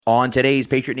On today's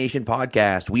Patriot Nation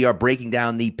podcast, we are breaking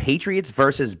down the Patriots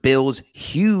versus Bills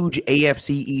huge AFC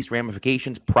East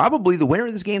ramifications. Probably the winner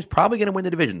of this game is probably going to win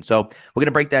the division. So we're going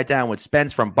to break that down with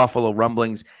Spence from Buffalo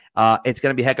Rumblings. It's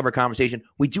going to be a heck of a conversation.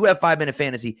 We do have 5-minute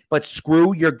fantasy, but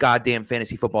screw your goddamn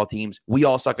fantasy football teams. We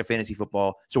all suck at fantasy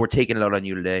football, so we're taking it out on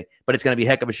you today. But it's going to be a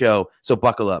heck of a show, so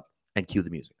buckle up and cue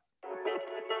the music.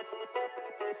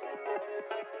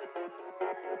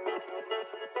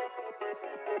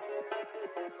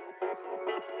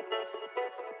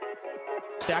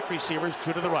 Stacked receivers,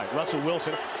 two to the right. Russell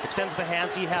Wilson extends the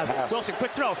hands he has. Wilson,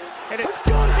 quick throw. And it's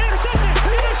intercepted!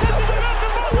 Intercepted by Malcolm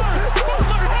Butler!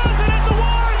 Butler has it at the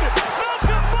one!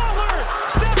 Malcolm Butler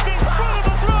stepping in front of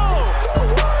the throw!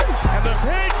 And the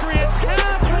Patriots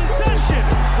have possession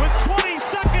with 20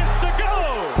 seconds to go!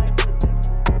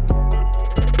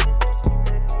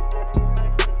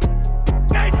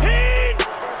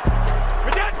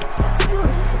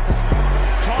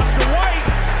 Toss to White.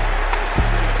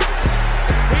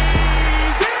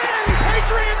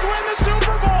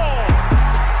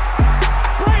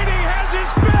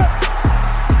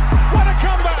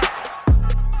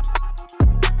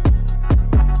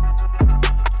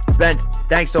 Spence,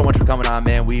 thanks so much for coming on,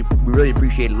 man. We really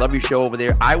appreciate it. Love your show over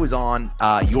there. I was on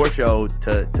your show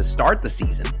to start the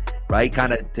season, right?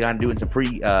 Kind of doing some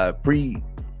pregame,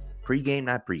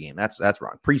 not pregame. That's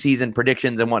wrong. Preseason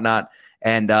predictions and whatnot.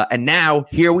 And now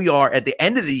here we are at the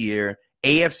end of the year.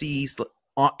 AFC East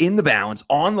in the balance,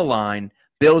 on the line.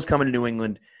 Bills coming to New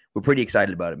England. We're pretty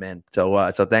excited about it, man. So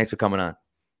thanks for coming on.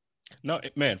 No,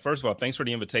 man, first of all, thanks for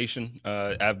the invitation.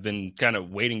 I've been kind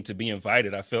of waiting to be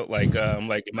invited. I felt like, am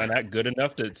I not good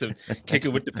enough to kick it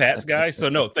with the Pats guys? So,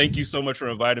 no, thank you so much for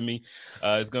inviting me.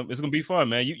 It's gonna be fun,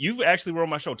 man. You've actually were on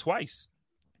my show twice.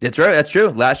 That's right. That's true.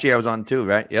 Last year I was on too,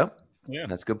 right? Yep. Yeah.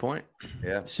 That's a good point.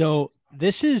 Yeah. So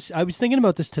I was thinking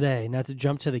about this today, not to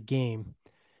jump to the game.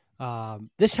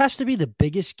 This has to be the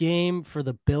biggest game for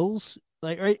the Bills.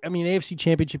 Right? I mean, AFC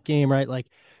Championship game, right? Like,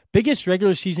 biggest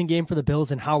regular season game for the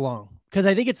Bills in how long? Because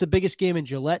I think it's the biggest game in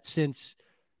Gillette since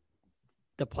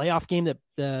the playoff game that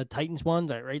the Titans won,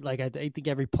 right? Like, I think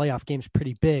every playoff game is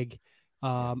pretty big.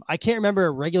 I can't remember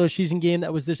a regular season game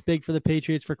that was this big for the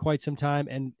Patriots for quite some time.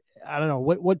 And I don't know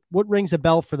what rings a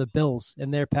bell for the Bills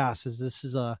and their passes. This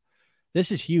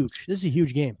is huge. This is a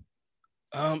huge game.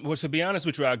 Well, to be honest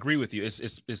with you, I agree with you.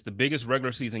 It's the biggest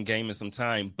regular season game in some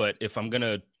time. But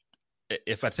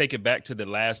if I take it back to the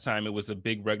last time it was a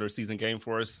big regular season game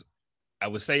for us, I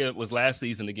would say it was last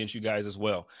season against you guys as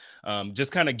well.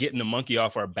 Just kind of getting the monkey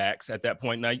off our backs at that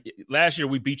point. Now, last year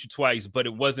we beat you twice, but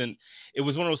it was one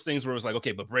of those things where it was like,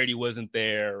 okay, but Brady wasn't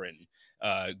there and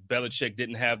Belichick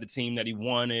didn't have the team that he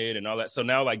wanted and all that. So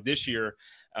now, like this year,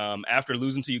 after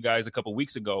losing to you guys a couple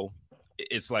weeks ago,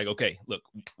 it's like, okay, look,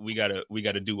 we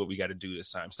gotta do what we gotta do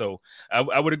this time. So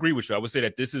I would agree with you. I would say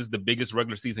that this is the biggest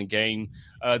regular season game.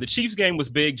 The Chiefs game was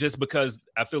big just because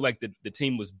I feel like the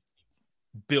team was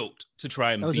built to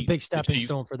try and beat. That was a big stepping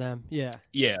stone for them. Yeah.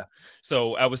 Yeah.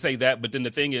 So I would say that, but then the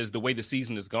thing is, the way the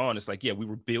season is gone, it's like, yeah, we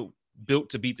were built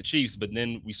to beat the Chiefs, but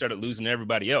then we started losing to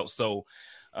everybody else. So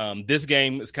this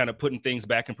game is kind of putting things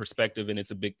back in perspective, and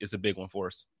it's a big one for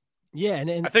us. Yeah,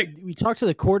 and I think we talked to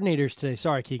the coordinators today.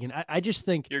 Sorry, Keegan. I just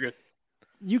think you're good.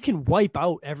 You can wipe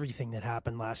out everything that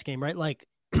happened last game, right? Like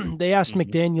they asked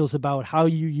McDaniels about how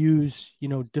you use,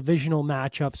 divisional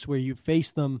matchups where you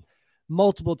face them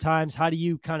multiple times. How do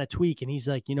you kind of tweak? And he's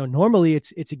like, normally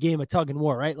it's a game of tug and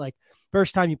war, right? Like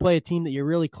first time you play a team that you're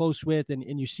really close with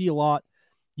and you see a lot,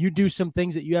 you do some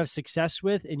things that you have success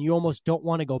with and you almost don't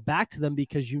want to go back to them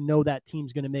because that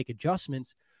team's going to make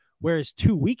adjustments. Whereas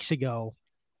 2 weeks ago,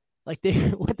 like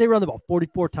they run about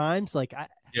 44 times. Like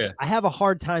I have a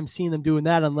hard time seeing them doing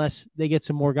that unless they get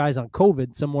some more guys on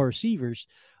COVID, some more receivers.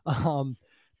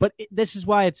 But this is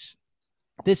why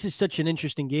this is such an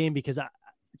interesting game because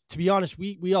to be honest,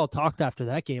 we all talked after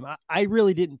that game. I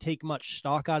really didn't take much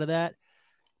stock out of that.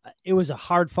 It was a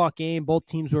hard fought game. Both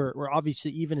teams were obviously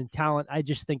even in talent. I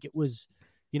just think it was,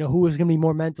 who was going to be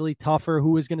more mentally tougher,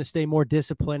 who was going to stay more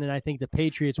disciplined. And I think the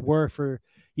Patriots were for,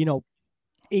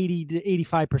 80 to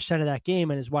 85% of that game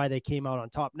and is why they came out on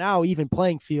top. Now, even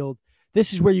playing field,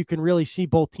 this is where you can really see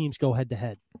both teams go head to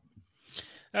head.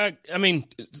 I mean,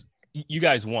 you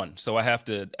guys won, so I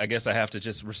guess I have to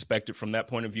just respect it from that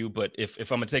point of view. But if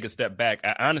I'm gonna take a step back,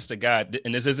 honest to God,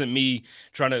 and this isn't me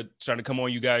trying to come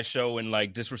on you guys' show and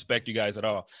like disrespect you guys at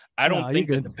all. I don't think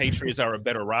that the Patriots are a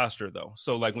better roster though.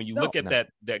 So like when you look at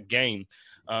that game,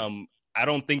 I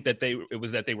don't think that it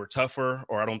was that they were tougher,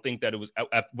 or I don't think that it was.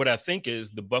 What I think is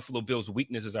the Buffalo Bills'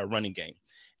 weakness is our running game,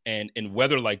 And in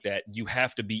weather like that, you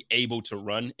have to be able to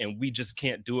run, and we just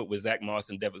can't do it with Zach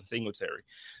Moss and Devin Singletary.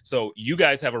 So you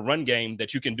guys have a run game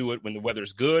that you can do it when the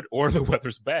weather's good or the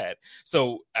weather's bad.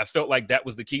 So I felt like that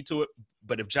was the key to it.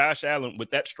 But if Josh Allen,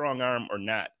 with that strong arm or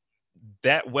not,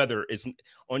 that weather is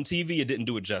on TV, it didn't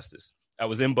do it justice. I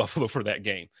was in Buffalo for that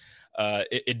game.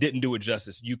 It didn't do it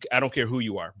justice. I don't care who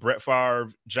you are, Brett Favre,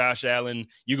 Josh Allen,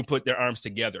 you can put their arms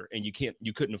together, and you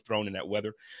couldn't have thrown in that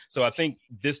weather. So I think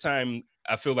this time,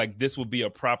 I feel like this will be a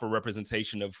proper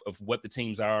representation of what the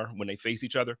teams are when they face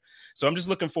each other. So I'm just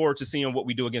looking forward to seeing what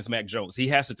we do against Mac Jones. He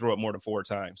has to throw it more than 3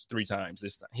 times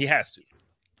this time. He has to.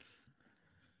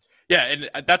 Yeah,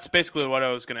 and that's basically what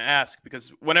I was going to ask, because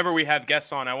whenever we have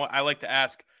guests on, I like to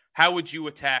ask, how would you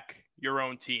attack your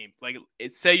own team? Like,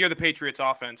 say you're the Patriots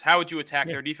offense, how would you attack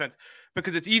their defense?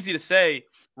 Because it's easy to say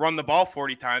run the ball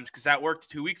 40 times because that worked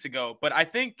 2 weeks ago. But I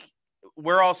think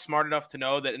we're all smart enough to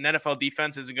know that an NFL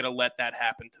defense isn't going to let that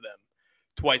happen to them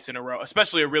twice in a row,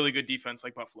 especially a really good defense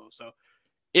like Buffalo. So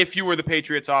if you were the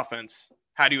Patriots offense,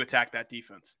 how do you attack that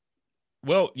defense?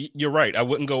 Well, you're right. I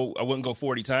wouldn't go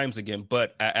 40 times again,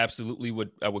 but I absolutely would.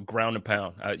 I would ground and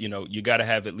pound. You got to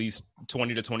have at least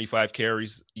 20 to 25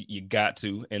 carries. You got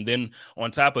to. And then on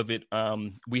top of it,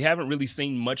 we haven't really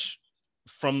seen much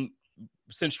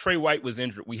since Trey White was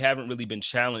injured. We haven't really been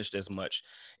challenged as much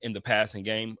in the passing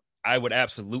game. I would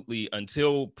absolutely,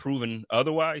 until proven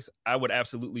otherwise, I would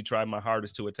absolutely try my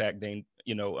hardest to attack Dane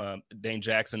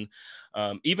Jackson,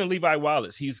 even Levi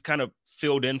Wallace. He's kind of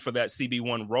filled in for that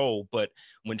CB1 role, but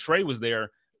when Trey was there,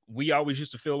 we always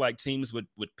used to feel like teams would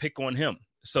pick on him.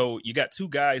 So you got 2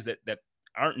 guys that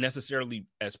aren't necessarily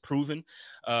as proven.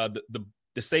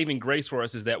 The saving grace for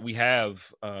us is that we have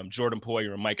Jordan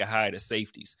Poyer and Micah Hyde as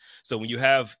safeties. So when you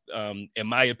have, in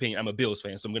my opinion, I'm a Bills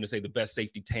fan, so I'm going to say the best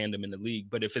safety tandem in the league.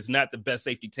 But if it's not the best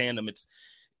safety tandem, it's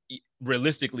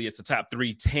realistically, it's a top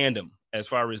 3 tandem as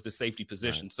far as the safety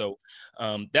position. Right.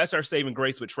 So that's our saving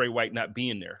grace with Trey White not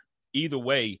being there. Either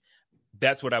way,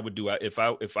 that's what I would do. If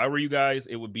I were you guys,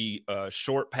 it would be a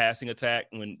short passing attack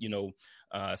when,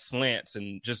 slants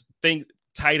and just things.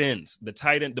 Tight ends,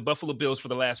 the Buffalo Bills for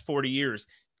the last 40 years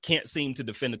can't seem to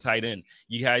defend a tight end.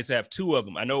 You guys have 2 of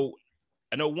them. I know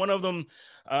one of them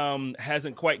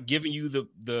hasn't quite given you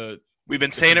the. We've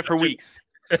been saying it for weeks.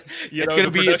 It's gonna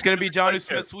be Jonnu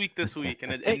Smith's week this week,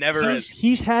 and it never is.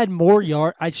 He's had more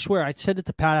yards. I swear, I said it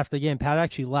to Pat after the game. Pat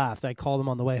actually laughed. I called him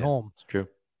on the way home. It's true.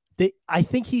 I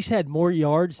think he's had more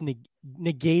yards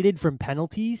negated from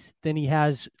penalties than he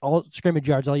has all scrimmage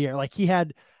yards all year. Like he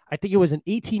had. I think it was an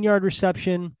 18-yard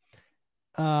reception,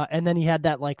 and then he had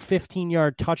that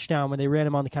 15-yard touchdown when they ran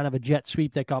him on the kind of a jet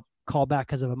sweep that got called back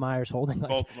because of a Myers holding.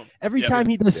 Both of them. Every time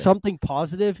he does something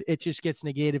positive, it just gets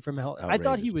negated from hell. I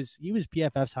thought he was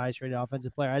PFF's highest rated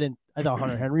offensive player. I thought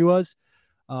Hunter Henry was.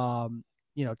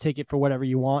 Take it for whatever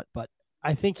you want, but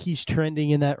I think he's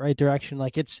trending in that right direction.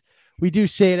 We do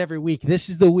say it every week. This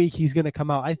is the week he's going to come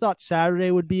out. I thought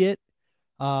Saturday would be it.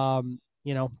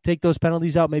 Take those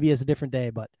penalties out. Maybe it's a different day,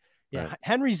 but. Yeah, right.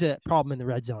 Henry's a problem in the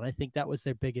red zone. I think that was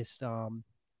their biggest,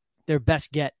 their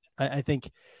best get. I think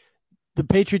the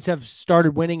Patriots have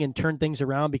started winning and turned things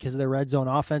around because of their red zone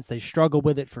offense. They struggled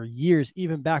with it for years,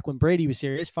 even back when Brady was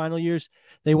here. His final years,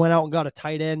 they went out and got a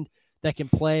tight end that can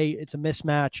play. It's a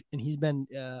mismatch, and he's been,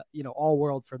 all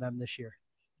world for them this year.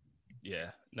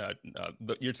 Yeah, no,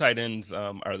 your tight ends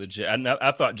are legit.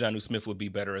 I thought Jonnu Smith would be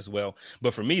better as well.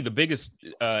 But for me, the biggest,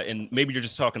 and maybe you're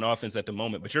just talking offense at the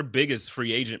moment, but your biggest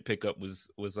free agent pickup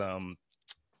was now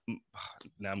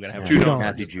I'm gonna have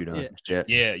Matthew Judon.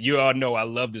 Yeah, you all know I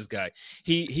love this guy.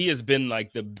 He has been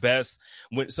like the best.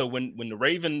 When the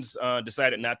Ravens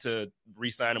decided not to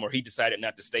re-sign him, or he decided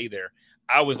not to stay there,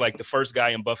 I was like the first guy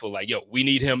in Buffalo, like, yo, we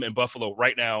need him in Buffalo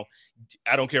right now.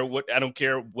 I don't care what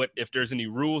if there's any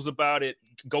rules about it.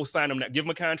 Go sign him now. Give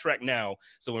him a contract now.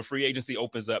 So when free agency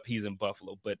opens up, he's in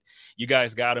Buffalo. But you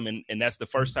guys got him, and that's the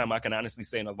first time I can honestly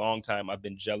say in a long time I've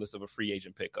been jealous of a free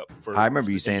agent pickup. I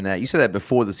remember you saying that. You said that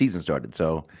before the season started.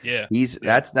 So yeah,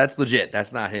 that's legit.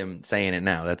 That's not him saying it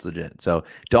now. That's legit. So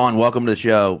Dawn, welcome to the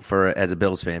show as a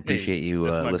Bills fan. Appreciate you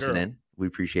listening. Girl. We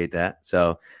appreciate that.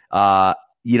 So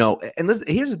and listen,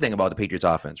 here's the thing about the Patriots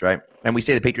offense, right? And we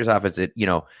say the Patriots offense that,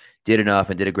 did enough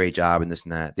and did a great job and this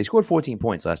and that. They scored 14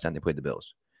 points last time they played the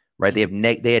Bills, right?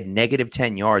 They had negative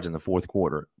 10 yards in the fourth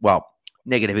quarter. Well,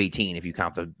 negative 18 if you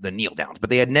count the kneel downs,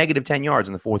 but they had negative 10 yards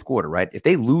in the fourth quarter, right? If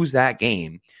they lose that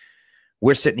game,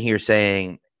 we're sitting here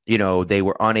saying, they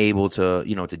were unable to,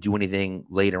 to do anything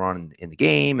later on in the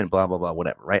game and blah, blah, blah,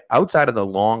 whatever, right? Outside of the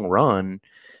long run,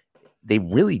 they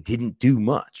really didn't do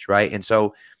much, right? And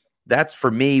so that's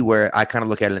for me where I kind of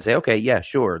look at it and say, okay, yeah,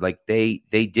 sure. Like they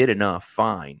did enough,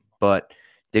 fine. But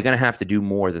they're going to have to do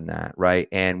more than that, right?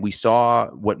 And we saw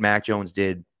what Mac Jones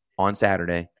did on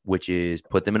Saturday, which is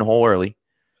put them in a hole early,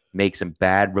 make some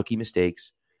bad rookie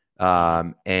mistakes.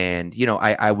 And you know,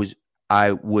 I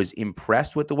was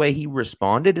impressed with the way he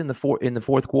responded in the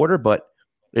fourth quarter, but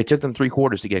it took them 3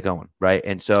 quarters to get going, right?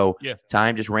 And so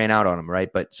time just ran out on him, right?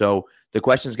 But so the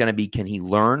question is going to be, can he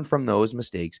learn from those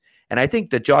mistakes? And I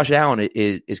think that Josh Allen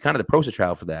is kind of the poster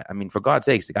child for that. I mean, for God's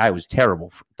sakes, the guy was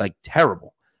terrible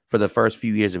for the first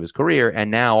few years of his career,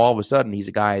 and now all of a sudden he's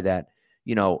a guy that,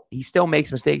 you know, he still makes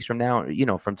mistakes from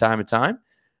time to time,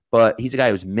 but he's a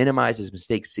guy who's minimized his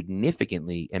mistakes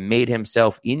significantly and made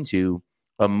himself into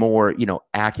a more, you know,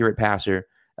 accurate passer,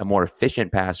 a more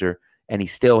efficient passer, and he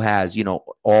still has, you know,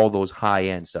 all those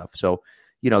high-end stuff. So,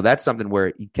 you know, that's something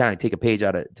where you kind of take a page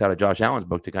out of Josh Allen's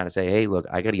book to kind of say, hey, look,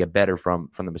 I got to get better from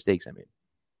the mistakes I made.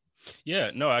 Yeah,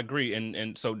 no, I agree.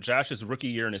 And so Josh's rookie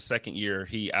year and his second year,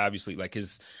 he obviously I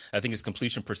think his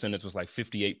completion percentage was like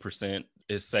 58%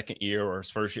 his second year or his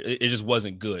first year. It just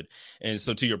wasn't good. And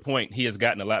so to your point, he has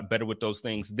gotten a lot better with those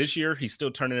things. This year, he's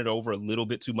still turning it over a little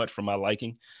bit too much for my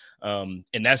liking. And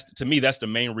that's the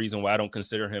main reason why I don't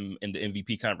consider him in the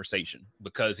MVP conversation,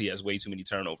 because he has way too many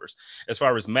turnovers. As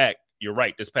far as Mac, you're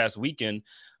right. This past weekend,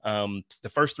 the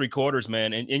first 3 quarters,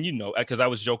 man, and you know, because I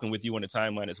was joking with you on the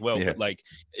timeline as well, but like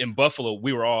in Buffalo,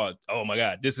 we were all, oh my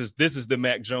God, this is the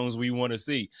Mac Jones we want to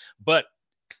see. But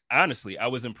honestly, I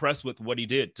was impressed with what he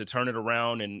did to turn it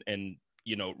around and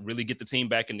you know, really get the team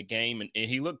back in the game, and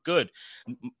he looked good.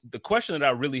 The question that I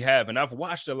really have, and I've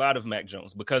watched a lot of Mac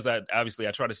Jones because I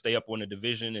try to stay up on the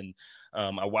division, and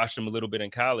I watched him a little bit in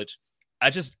college.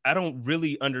 I don't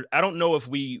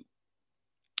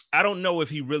know if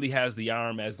he really has the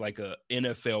arm as like a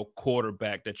NFL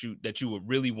quarterback that you would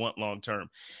really want long term.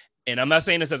 And I'm not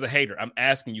saying this as a hater. I'm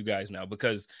asking you guys now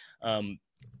because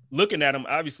looking at him,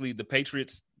 obviously the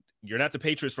Patriots, you're not the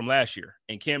Patriots from last year.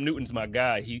 And Cam Newton's my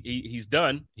guy. He's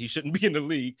done. He shouldn't be in the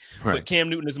league. Right. But Cam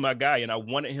Newton is my guy, and I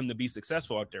wanted him to be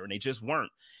successful out there, and they just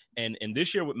weren't. And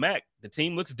this year with Mac, the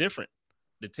team looks different.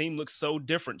 The team looks so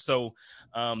different. So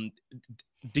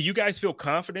do you guys feel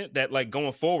confident that, like,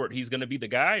 going forward, he's going to be the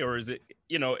guy? Or is it,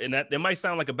 you know, and that might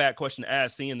sound like a bad question to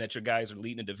ask, seeing that your guys are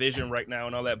leading the division right now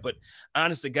and all that. But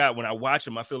honest to God, when I watch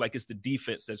him, I feel like it's the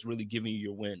defense that's really giving you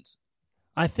your wins.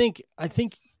 I think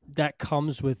that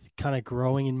comes with kind of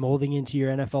growing and molding into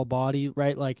your NFL body,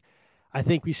 right? Like, I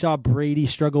think we saw Brady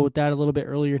struggle with that a little bit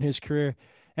earlier in his career.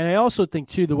 And I also think,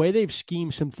 too, the way they've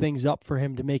schemed some things up for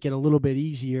him to make it a little bit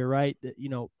easier, right? You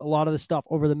know, a lot of the stuff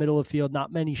over the middle of the field,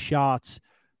 not many shots.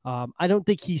 I don't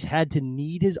think he's had to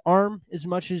need his arm as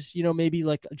much as, you know, maybe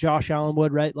like Josh Allen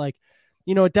would, right? Like,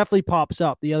 you know, it definitely pops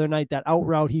up. The other night, that out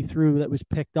route he threw that was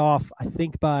picked off, I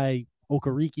think by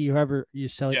Okereke, whoever you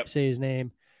say his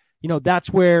name. You know, that's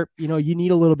where, you know, you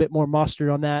need a little bit more mustard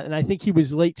on that. And I think he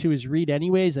was late to his read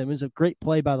anyways. And it was a great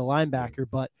play by the linebacker.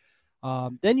 But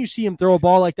then you see him throw a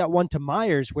ball like that one to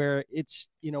Myers where it's,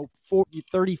 you know,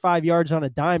 35 yards on a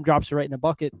dime, drops it right in a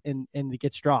bucket and it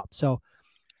gets dropped. So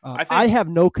I have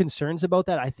no concerns about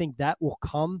that. I think that will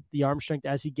come, the arm strength,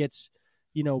 as he gets,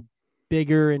 you know,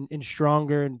 bigger and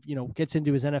stronger and, you know, gets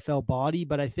into his NFL body.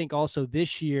 But I think also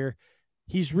this year,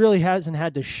 he's really hasn't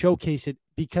had to showcase it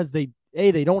because they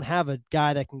don't have a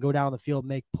guy that can go down the field and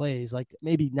make plays like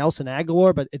maybe Nelson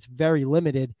Aguilar, but it's very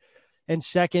limited. And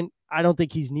second, I don't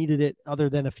think he's needed it other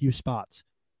than a few spots.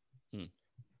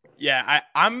 Yeah,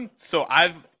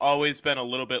 I've always been a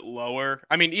little bit lower.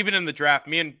 I mean, even in the draft,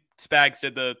 me and Spags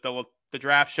did the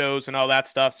draft shows and all that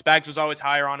stuff. Spags was always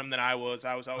higher on him than I was.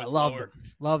 I was always lower.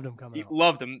 Loved him coming out.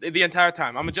 Loved him the entire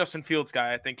time. I'm a Justin Fields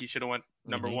guy. I think he should have went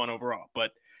number 1 overall.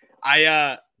 But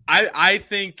I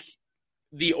think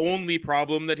the only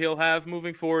problem that he'll have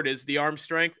moving forward is the arm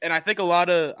strength. And I think a lot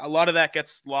of that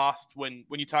gets lost when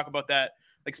you talk about that.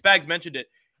 Like Spags mentioned it,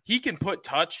 he can put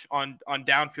touch on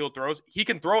downfield throws. He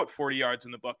can throw it 40 yards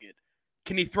in the bucket.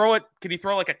 Can he throw like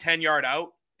a 10-yard out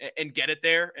and get it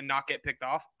there and not get picked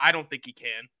off? I don't think he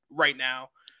can right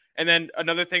now. And then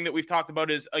another thing that we've talked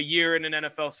about is a year in an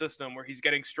NFL system where he's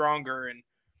getting stronger.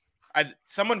 And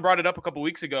someone brought it up a couple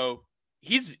weeks ago.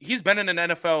 He's been in an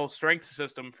NFL strength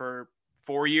system for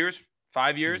 4 years,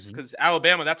 5 years, because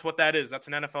Alabama, that's what that is. That's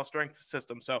an NFL strength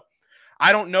system. So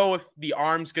I don't know if the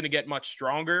arm's going to get much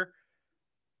stronger,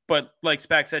 but like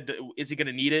Spack said, is he going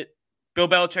to need it? Bill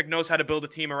Belichick knows how to build a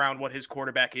team around what his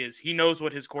quarterback is. He knows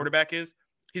what his quarterback is.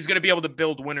 He's going to be able to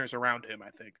build winners around him, I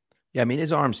think. Yeah, I mean,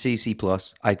 his arm's C+,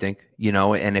 I think, you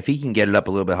know, and if he can get it up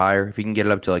a little bit higher, if he can get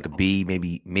it up to like a B,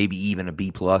 maybe even a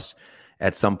B+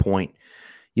 at some point,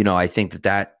 you know, I think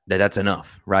that's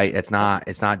enough, right? It's not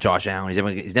Josh Allen.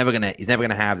 He's never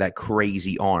gonna have that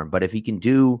crazy arm. But if he can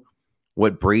do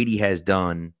what Brady has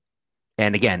done,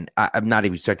 and again, I'm not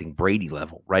even expecting Brady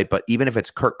level, right? But even if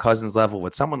it's Kirk Cousins level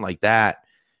with someone like that,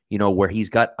 where he's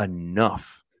got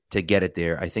enough to get it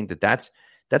there, I think that's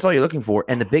all you're looking for.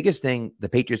 And the biggest thing the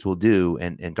Patriots will do,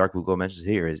 and Dark Blue Gold mentions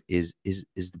here, is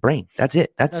the brain. That's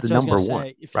it. That's the number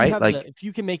one, right? If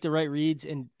you can make the right reads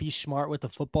and be smart with the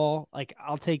football, like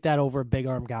I'll take that over a big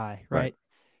arm guy, right?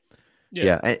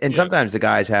 Yeah. And sometimes the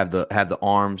guys have the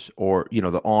arms or,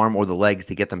 the arm or the legs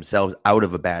to get themselves out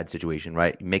of a bad situation,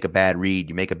 right? You make a bad read,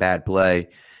 you make a bad play,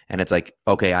 and it's like,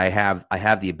 okay, I have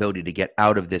the ability to get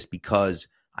out of this because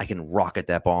I can rocket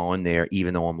that ball in there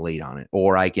even though I'm late on it.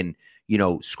 Or I can,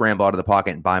 scramble out of the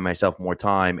pocket and buy myself more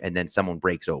time, and then someone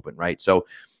breaks open, right? So,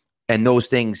 and those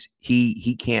things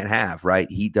he can't have,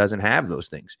 right? He doesn't have those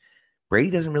things. Brady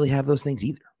doesn't really have those things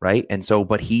either, right? And so,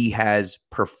 but he has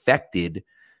perfected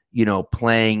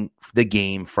playing the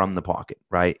game from the pocket,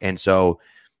 right? And so,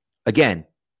 again,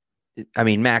 I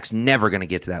mean, Mac's never going to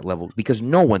get to that level because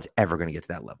no one's ever going to get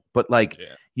to that level. But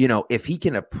if he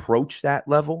can approach that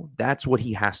level, that's what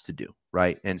he has to do,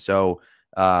 right? And so,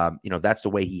 that's the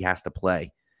way he has to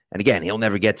play. And again, he'll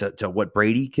never get to what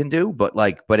Brady can do, but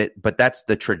that's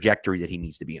the trajectory that he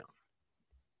needs to be on.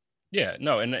 Yeah,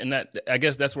 no, and that, I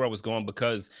guess that's where I was going,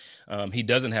 because he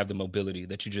doesn't have the mobility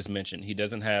that you just mentioned. He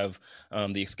doesn't have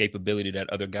the escapability that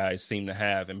other guys seem to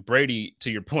have. And Brady,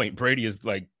 to your point, Brady is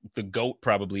like the GOAT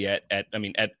probably at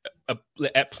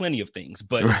plenty of things,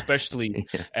 but especially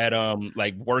at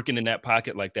like working in that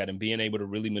pocket like that and being able to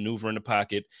really maneuver in the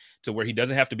pocket to where he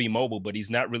doesn't have to be mobile, but he's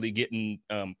not really getting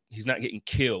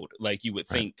killed like you would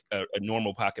think a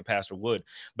normal pocket passer would.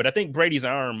 But I think Brady's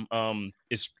arm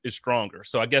is stronger.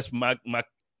 So I guess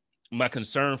my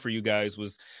concern for you guys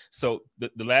was, so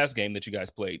the last game that you guys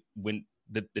played, when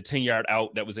the 10-yard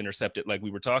out that was intercepted, like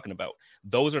we were talking about,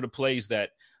 those are the plays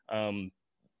that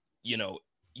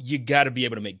you got to be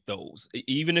able to make those.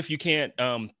 Even if you can't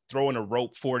throw in a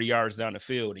rope 40 yards down the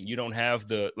field and you don't have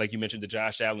the, like you mentioned, the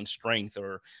Josh Allen strength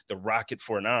or the rocket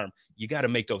for an arm, you got to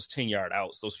make those 10-yard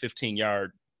outs, those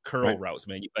 15-yard curl routes,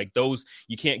 man. Like those,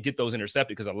 you can't get those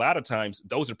intercepted because a lot of times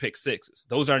those are pick sixes.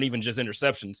 Those aren't even just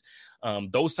interceptions.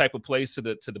 Those type of plays to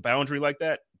the boundary like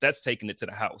that, that's taking it to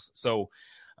the house. So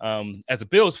as a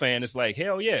Bills fan, it's like,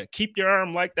 hell yeah, keep your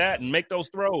arm like that and make those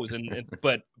throws.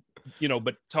 But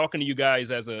talking to you guys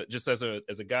as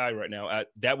a guy right now,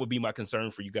 that would be my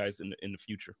concern for you guys in the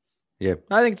future. Yeah,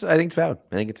 I think it's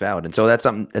valid. And so that's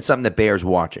something that bears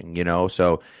watching,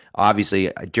 So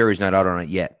obviously, jury's not out on it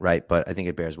yet, right? But I think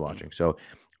it bears watching. So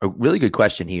a really good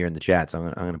question here in the chat. So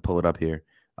I'm going to pull it up here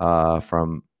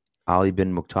from Ali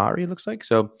bin Mukhtari, it looks like.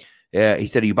 So he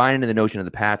said, are you buying into the notion of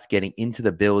the Pats getting into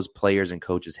the Bills players and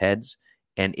coaches' heads?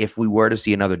 And if we were to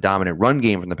see another dominant run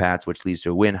game from the Pats, which leads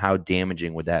to a win, how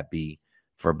damaging would that be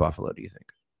for Buffalo, do you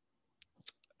think?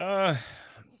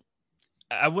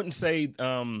 I wouldn't say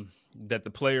that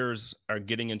the players are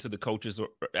getting into the coaches, or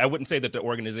I wouldn't say that the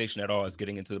organization at all is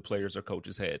getting into the players or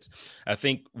coaches' heads. I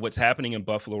think what's happening in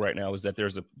Buffalo right now is that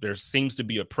there seems to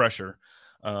be a pressure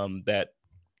that,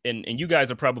 and you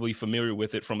guys are probably familiar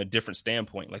with it from a different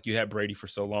standpoint. Like you had Brady for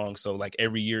so long. So like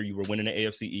every year you were winning the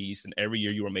AFC East and every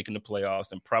year you were making the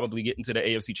playoffs and probably getting to the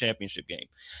AFC Championship game.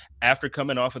 After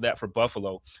coming off of that for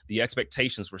Buffalo, the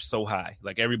expectations were so high.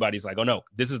 Like everybody's like, oh no,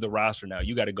 this is the roster now.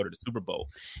 You got to go to the Super Bowl.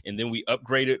 And then we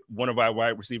upgraded one of our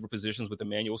wide receiver positions with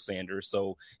Emmanuel Sanders.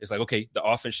 So it's like, okay, the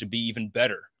offense should be even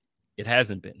better. It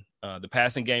hasn't been. The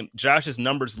passing game, Josh's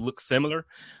numbers look similar,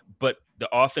 but the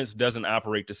offense doesn't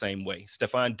operate the same way.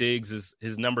 Stephon Diggs,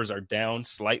 his numbers are down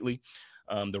slightly.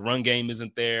 The run game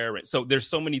isn't there. So there's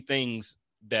so many things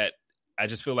that I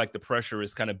just feel like the pressure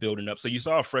is kind of building up. So you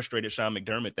saw a frustrated Sean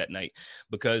McDermott that night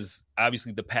because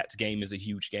obviously the Pats game is a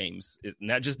huge game. It's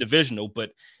not just divisional,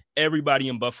 but everybody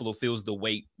in Buffalo feels the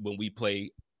weight when we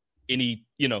play any,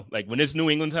 like when it's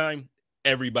New England time,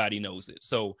 everybody knows it.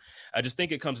 So I just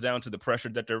think it comes down to the pressure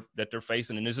that they're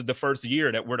facing. And this is the first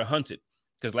year that we're the hunted,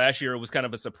 because last year it was kind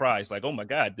of a surprise. Like, oh my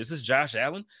God, this is Josh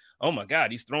Allen. Oh my God,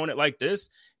 he's throwing it like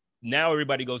this. Now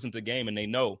everybody goes into the game and they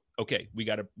know, okay, we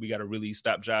got to really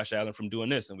stop Josh Allen from doing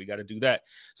this and we got to do that.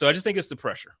 So I just think it's the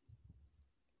pressure.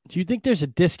 Do you think there's a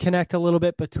disconnect a little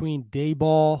bit between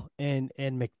Daboll and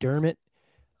McDermott?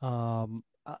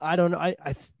 I don't know.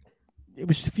 It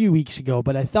was a few weeks ago,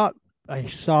 but I thought I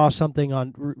saw something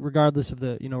on, regardless of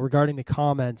the, regarding the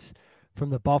comments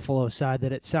from the Buffalo side,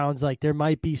 that it sounds like there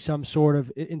might be some sort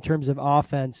of, in terms of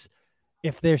offense,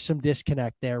 if there's some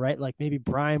disconnect there, right? Like maybe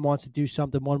Brian wants to do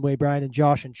something one way, Brian and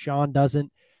Josh, and Sean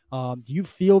doesn't. Do you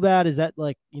feel that? Is that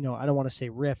like, I don't want to say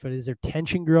riff, but is there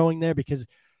tension growing there? Because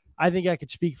I think I could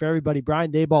speak for everybody.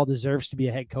 Brian Daboll deserves to be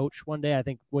a head coach one day. I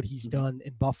think what he's done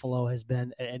in Buffalo has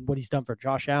been, and what he's done for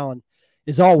Josh Allen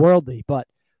is all worldly. But,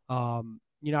 I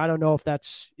don't know if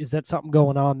is that something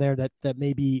going on there that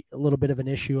may be a little bit of an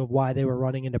issue of why they were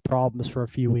running into problems for a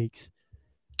few weeks.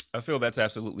 I feel that's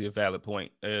absolutely a valid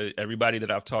point. Everybody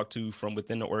that I've talked to from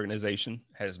within the organization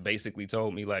has basically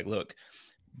told me, like, look,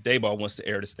 Daboll wants to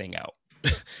air this thing out.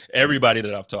 Everybody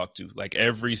that I've talked to, like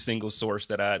every single source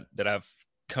that I've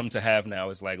come to have now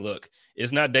is like, look,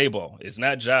 it's not Daboll, it's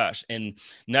not Josh, and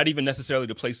not even necessarily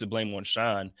to place the blame on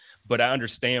Sean, but I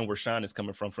understand where Sean is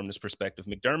coming from this perspective.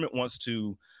 McDermott wants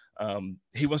to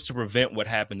prevent what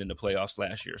happened in the playoffs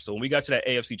last year. So when we got to that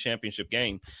AFC Championship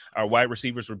game, our wide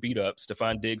receivers were beat up.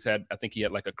 Stephon Diggs I think he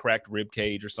had like a cracked rib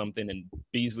cage or something, and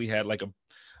Beasley had like a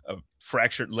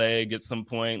fractured leg at some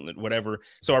point, whatever.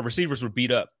 So our receivers were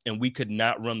beat up, and we could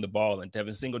not run the ball. And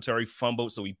Devin Singletary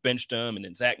fumbled, so we benched him. And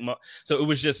then so it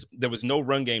was just, there was no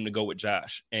run game to go with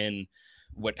Josh. And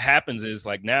what happens is,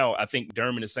 like, now I think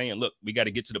Dermott is saying, look, we got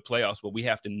to get to the playoffs, but we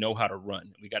have to know how to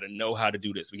run. We got to know how to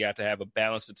do this. We got to have a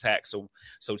balanced attack, so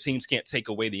teams can't take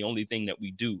away the only thing that we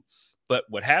do. But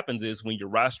what happens is, when your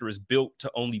roster is built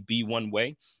to only be one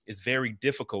way, it's very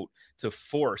difficult to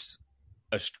force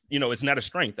it's not a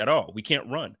strength at all. We can't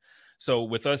run. So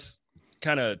with us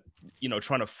kind of,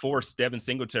 trying to force Devin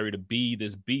Singletary to be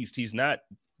this beast, he's not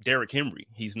Derrick Henry.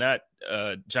 He's not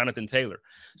Jonathan Taylor.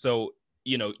 So,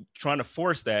 trying to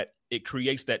force that, it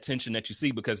creates that tension that you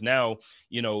see, because now,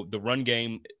 the run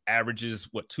game averages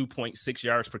 2.6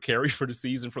 yards per carry for the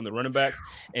season from the running backs.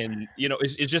 And,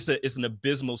 it's an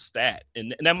abysmal stat.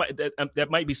 And that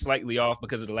might be slightly off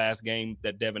because of the last game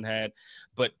that Devin had,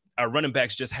 but our running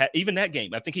backs just had, even that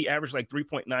game, I think he averaged like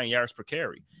 3.9 yards per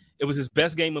carry. It was his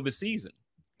best game of his season.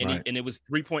 And, right. And it was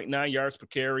 3.9 yards per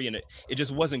carry, and it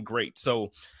just wasn't great.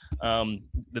 So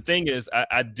the thing is,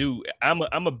 I'm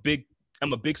a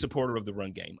big supporter of the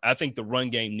run game. I think the run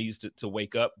game needs to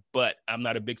wake up, but I'm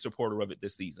not a big supporter of it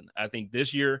this season. I think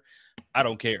this year, I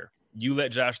don't care. You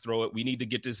let Josh throw it. We need to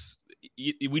get this.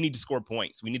 We need to score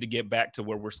points. We need to get back to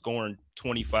where we're scoring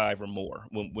 25 or more.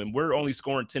 When we're only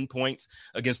scoring 10 points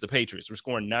against the Patriots, we're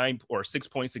scoring 9 or 6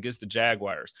 points against the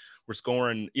Jaguars. We're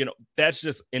scoring, that's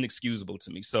just inexcusable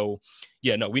to me. So,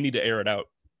 yeah, no, we need to air it out.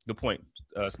 Good point,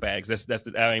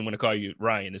 Spags. I ain't want to call you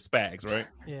Ryan. It's Spags, right?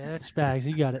 Yeah, that's Spags.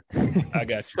 You got it. I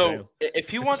got you. So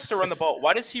if he wants to run the ball,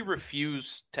 why does he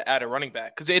refuse to add a running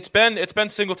back? Because it's been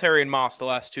Singletary and Moss the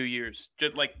last 2 years,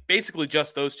 basically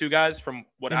just those two guys from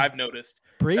what I've noticed.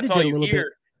 Breda That's all did a you little hear.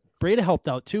 bit. Breda helped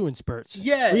out too in spurts.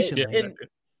 Yeah, recently. and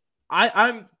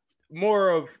I'm more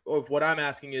of what I'm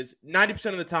asking is 90%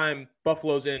 of the time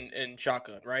Buffalo's in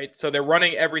shotgun, right? So they're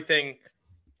running everything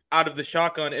out of the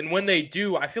shotgun, and when they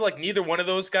do, I feel like neither one of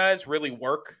those guys really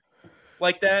work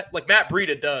like that. Like Matt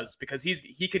Breida does, because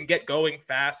he can get going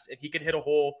fast and he can hit a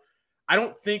hole. I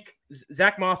don't think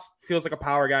Zach Moss feels like a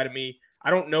power guy to me.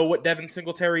 I don't know what Devin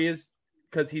Singletary is,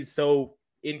 because he's so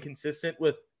inconsistent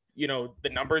with the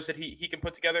numbers that he can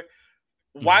put together.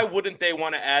 Why wouldn't they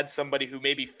want to add somebody who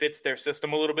maybe fits their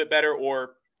system a little bit better,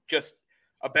 or just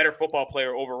a better football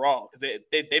player overall? Because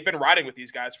they've been riding with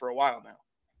these guys for a while now.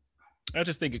 I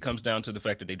just think it comes down to the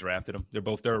fact that they drafted him. They're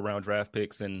both third-round draft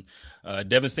picks, and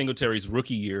Devin Singletary's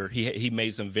rookie year, he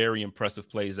made some very impressive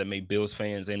plays that made Bills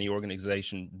fans and the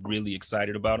organization really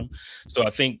excited about him. So I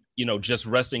think, just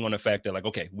resting on the fact that, like,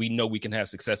 okay, we know we can have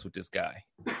success with this guy.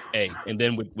 And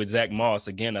then with Zach Moss,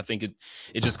 again, I think it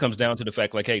just comes down to the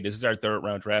fact, like, hey, this is our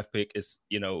third-round draft pick. It's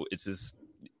his,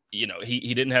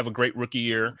 he didn't have a great rookie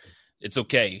year. It's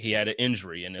okay. He had an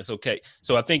injury, and it's okay.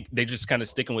 So I think they just kind of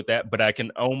sticking with that. But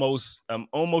I'm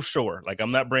almost sure, like,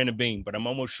 I'm not Brandon Beane, but I'm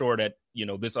almost sure that,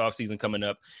 this offseason coming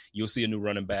up, you'll see a new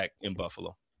running back in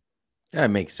Buffalo.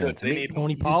 That makes sense.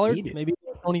 Tony Pollard, maybe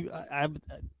Tony.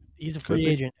 He's a free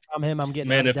agent. If I'm him, I'm getting.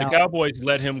 Man, if the Cowboys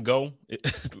let him go,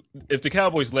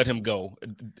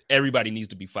 everybody needs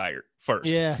to be fired first.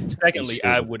 Yeah. Secondly,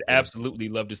 I would absolutely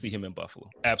love to see him in Buffalo.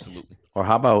 Absolutely. Or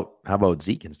how about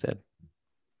Zeke instead?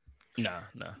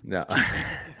 No.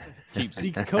 Keep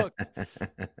Zeke Cook.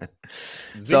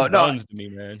 Zeke's buns to me,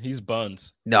 man. He's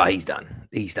buns. No, he's done.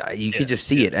 You can just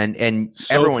see it, and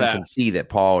so everyone can see that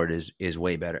Pollard is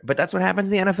way better. But that's what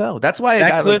happens in the NFL. That's why a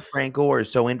guy like Frank Gore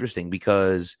is so interesting,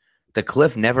 because the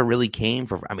cliff never really came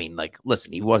for. I mean, like,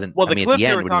 listen, he wasn't. Well, the cliff at the they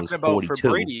end were when talking he was about 42. for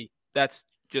Brady, that's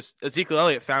just Ezekiel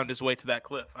Elliott found his way to that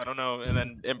cliff. I don't know,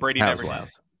 and Brady never did.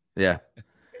 Yeah,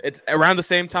 it's around the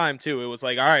same time too. It was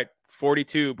like, all right,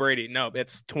 42 Brady. No,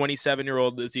 it's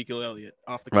 27-year-old Ezekiel Elliott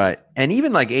off the cliff. Right. And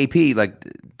even like AP, like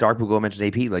Dark Blue mentions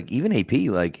AP, like even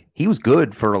AP, like he was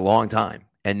good for a long time,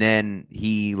 and then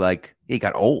he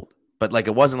got old. But like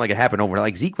it wasn't like it happened overnight.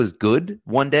 Like Zeke was good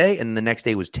one day and the next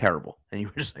day was terrible. And you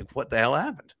were just like, what the hell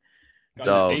happened?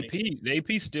 So the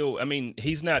AP still, I mean,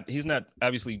 he's not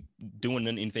obviously doing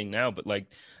anything now, but like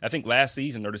I think last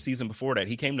season or the season before that,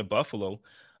 he came to Buffalo.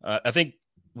 I think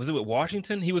was it with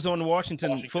Washington? He was on the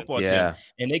Washington football team,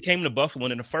 and they came to Buffalo.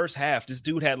 And in the first half, this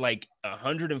dude had like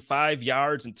 105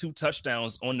 yards and 2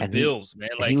 touchdowns on the Bills, man.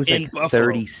 Like he was in like Buffalo.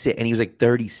 36, and he was like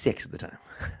 36 at the time.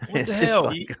 What the hell?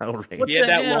 Like he had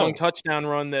that long touchdown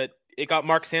run that it got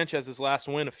Mark Sanchez's last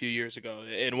win a few years ago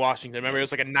in Washington. Remember, it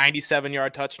was like a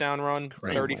 97-yard touchdown run,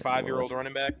 35-year-old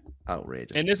running back.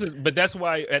 Outrageous. And that's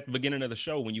why at the beginning of the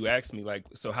show, when you asked me, like,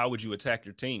 so how would you attack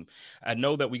your team? I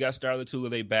know that we got Starla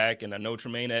Tulade back, and I know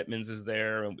Tremaine Edmonds is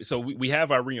there. And so we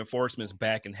have our reinforcements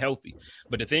back and healthy.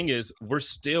 But the thing is, we're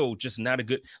still just not a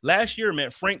good. Last year,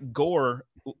 man, Frank Gore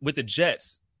with the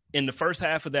Jets, in the first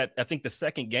half of that, I think the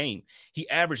second game, he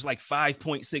averaged like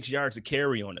 5.6 yards a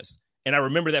carry on us. And I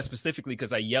remember that specifically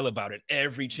because I yell about it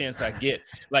every chance I get.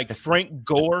 Like Frank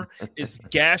Gore is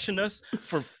gashing us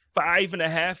for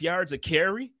 5.5 yards a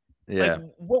carry. Yeah. Like,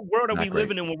 what world are Not we great.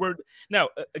 living in when we're now?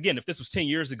 Again, if this was 10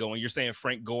 years ago and you're saying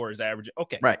Frank Gore is averaging,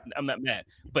 okay, Right. I'm not mad.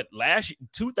 But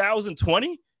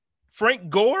 2020, Frank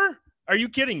Gore? Are you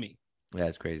kidding me? Yeah,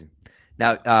 it's crazy.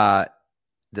 Now,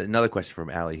 another question from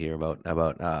Allie here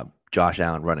about Josh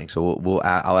Allen running. So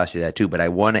I'll ask you that too. But I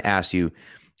want to ask you,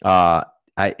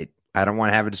 I don't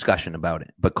want to have a discussion about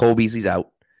it, but Cole Beasley's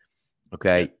out.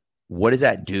 Okay. What does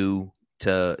that do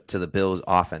to the Bills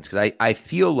offense? Because I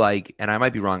feel like, and I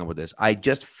might be wrong with this, I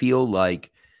just feel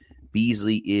like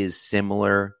Beasley is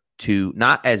similar to,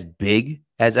 not as big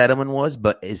as Edelman was,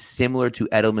 but is similar to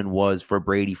Edelman was for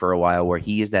Brady for a while, where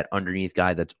he is that underneath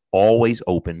guy that's always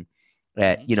open,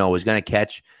 that, is going to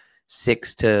catch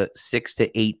 6 to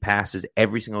 8 passes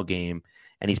every single game.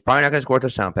 And he's probably not going to score a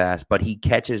touchdown pass, but he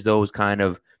catches those kind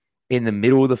of in the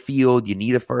middle of the field. You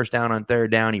need a first down on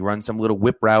third down. He runs some little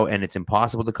whip route, and it's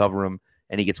impossible to cover him,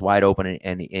 and he gets wide open,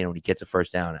 and he gets a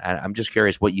first down. I'm just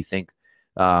curious what you think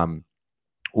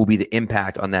will be the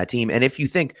impact on that team. And if you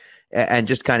think, and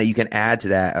just kind of you can add to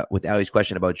that with Allie's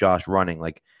question about Josh running,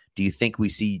 like, do you think we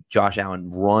see Josh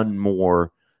Allen run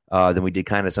more than we did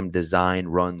kind of some design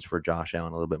runs for Josh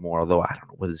Allen a little bit more? Although I don't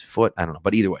know, with his foot, I don't know.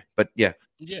 But either way, but yeah.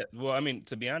 Yeah, well, I mean,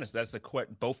 to be honest, that's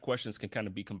both questions can kind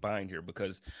of be combined here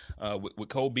because with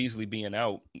Cole Beasley being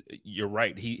out, you're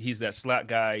right. He's that slot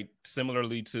guy,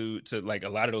 similarly to like a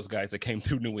lot of those guys that came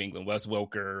through New England, Wes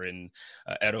Welker and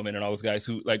Edelman and all those guys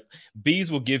who, like,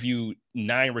 Bees will give you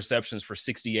 9 receptions for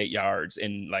 68 yards,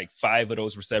 and like 5 of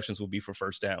those receptions will be for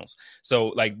first downs. So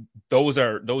like those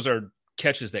are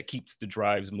catches that keeps the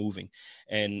drives moving.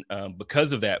 And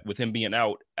because of that, with him being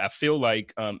out, I feel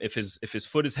like if his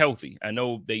foot is healthy, I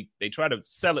know they try to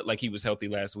sell it like he was healthy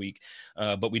last week,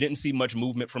 but we didn't see much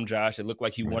movement from Josh. It looked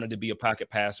like he wanted to be a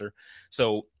pocket passer.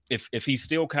 So if he's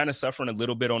still kind of suffering a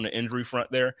little bit on the injury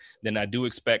front there, then I do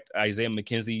expect Isaiah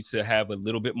McKenzie to have a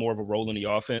little bit more of a role in the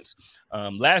offense.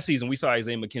 Last season, we saw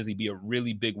Isaiah McKenzie be a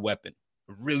really big weapon.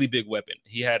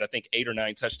 He had, I think, 8 or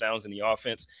 9 touchdowns in the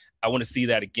offense. I want to see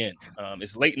that again.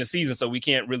 It's late in the season, so we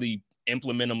can't really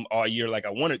implement him all year like I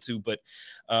wanted to. But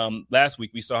last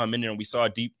week we saw him in there, and we saw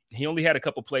he only had a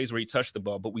couple plays where he touched the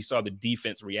ball, but we saw the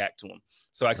defense react to him.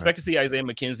 So I expect to see Isaiah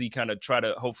McKenzie kind of try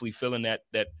to hopefully fill in that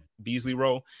Beasley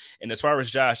role. And as far as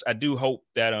Josh, I do hope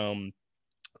that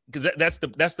because that's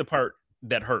the part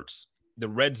that hurts. The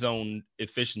red zone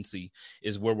efficiency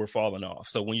is where we're falling off.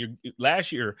 So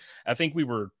last year, I think we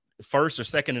were first or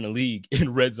second in the league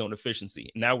in red zone efficiency.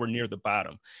 Now we're near the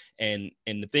bottom. And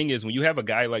the thing is, when you have a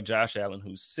guy like Josh Allen,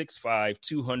 who's 6'5",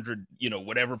 200,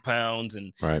 whatever pounds,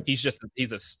 and he's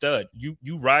a stud.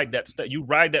 You ride that stud, you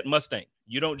ride that Mustang.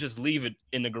 You don't just leave it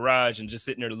in the garage and just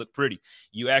sitting there to look pretty.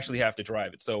 You actually have to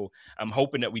drive it. So I'm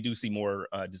hoping that we do see more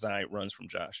design runs from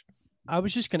Josh. I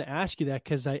was just going to ask you that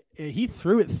because he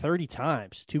threw it 30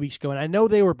 times 2 weeks ago, and I know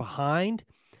they were behind,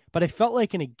 but I felt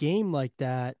like in a game like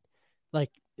that,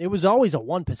 like it was always a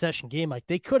 1-possession game. Like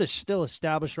they could have still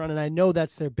established run, and I know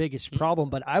that's their biggest problem,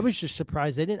 but I was just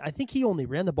surprised they didn't. I think he only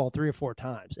ran the ball 3 or 4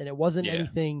 times, and it wasn't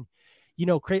anything,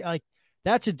 crazy. Like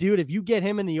that's a dude. If you get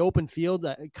him in the open field,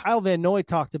 Kyle Van Noy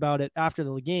talked about it after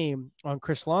the game on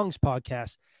Chris Long's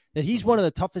podcast, that he's one of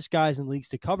the toughest guys in leagues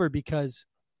to cover because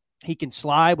he can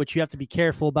slide, which you have to be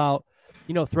careful about,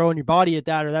 throwing your body at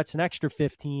that, or that's an extra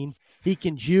 15. He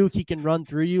can juke. He can run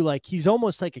through you. Like he's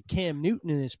almost like a Cam Newton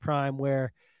in his prime,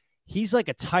 where he's like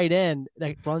a tight end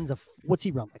that runs what's he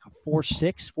run? Like a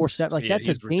 4.6, 4.7. Like that's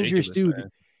a dangerous dude.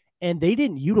 Man. And they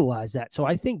didn't utilize that. So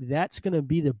I think that's going to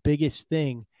be the biggest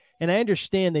thing. And I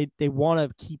understand they want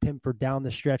to keep him for down the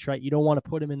stretch, right? You don't want to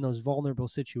put him in those vulnerable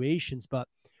situations, but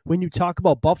when you talk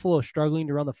about Buffalo struggling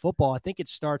to run the football, I think it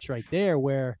starts right there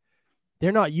where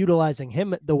they're not utilizing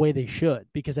him the way they should,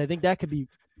 because I think that could be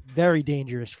very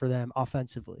dangerous for them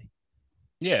offensively.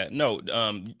 Yeah, no,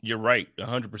 you're right,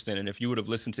 100%. And if you would have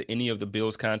listened to any of the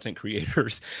Bills content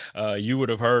creators, you would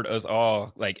have heard us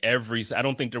all, like I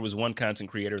don't think there was one content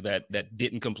creator that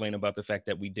didn't complain about the fact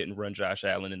that we didn't run Josh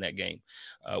Allen in that game.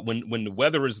 When the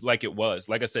weather is like it was,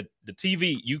 like I said, the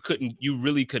TV, you couldn't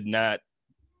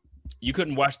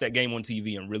watch that game on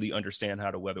TV and really understand how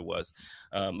the weather was.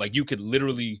 Like you could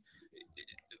literally,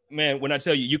 man, when I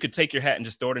tell you, you could take your hat and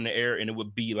just throw it in the air and it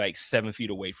would be like 7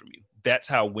 feet away from you. That's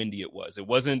how windy it was. It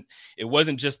wasn't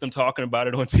just them talking about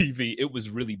it on TV. It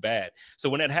was really bad. So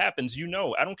when that happens,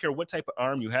 I don't care what type of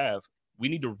arm you have, we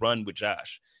need to run with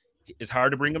Josh. It's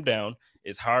hard to bring him down.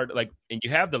 It's hard. And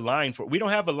you have the line we don't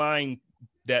have a line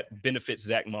that benefits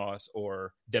Zach Moss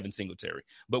or Devin Singletary,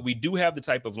 but we do have the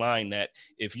type of line that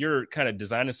if you're kind of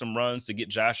designing some runs to get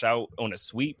Josh out on a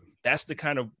sweep, that's the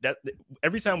kind of that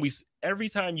every time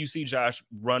you see Josh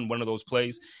run one of those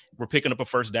plays, we're picking up a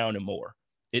first down and more.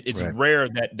 It's right. Rare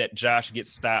that Josh gets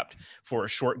stopped for a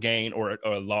short gain or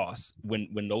a loss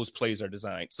when those plays are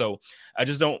designed. So I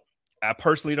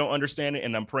personally don't understand it,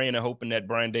 and I'm praying and hoping that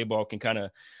Brian Daboll can kind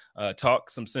of talk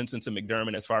some sense into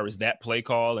McDermott as far as that play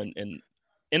call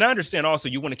and I understand also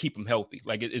you want to keep him healthy.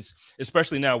 Like it's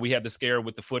especially now we have the scare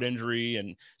with the foot injury.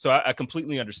 And so I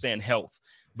completely understand health,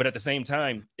 but at the same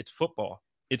time, it's football.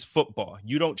 It's football.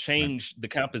 You don't change the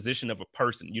composition of a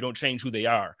person. You don't change who they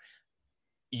are.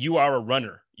 You are a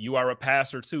runner. You are a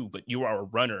passer too, but you are a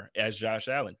runner as Josh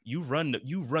Allen. You run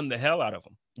the hell out of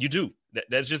him. You do.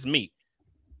 That's just me.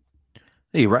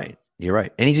 You're right.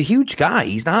 And he's a huge guy.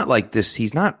 He's not like this.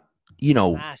 He's not,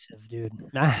 massive, dude.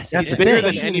 Massive. That's bigger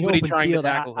than anybody trying to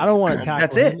tackle him. I don't want to tackle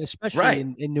That's him, it. especially Right.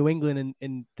 in New England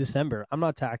in December. I'm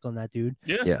not tackling that dude.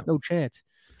 Yeah. No chance.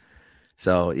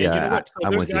 So, yeah. And you know what? So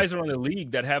I'm there's with guys you. around the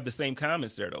league that have the same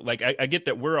comments there, though. Like, I get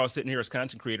that we're all sitting here as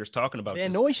content creators talking about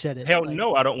Van this. Noy said it. Hell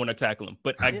no, I don't want to tackle him.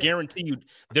 But I guarantee you,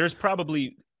 there's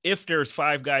probably, if there's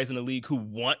 5 guys in the league who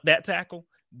want that tackle,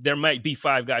 there might be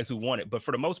 5 guys who want it. But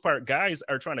for the most part, guys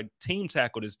are trying to team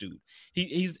tackle this dude.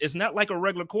 It's not like a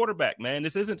regular quarterback, man.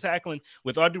 This isn't tackling,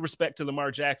 with all due respect to Lamar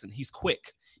Jackson. He's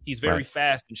quick. He's very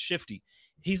fast and shifty.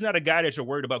 He's not a guy that you're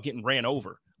worried about getting ran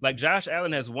over. Like Josh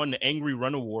Allen has won the Angry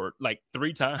Run Award like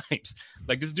 3 times.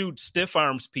 Like this dude stiff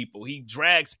arms people. He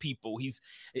drags people.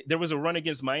 There was a run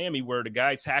against Miami where the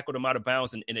guy tackled him out of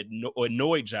bounds and it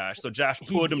annoyed Josh. So Josh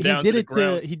pulled him down to the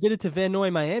ground. He did it to Van Noy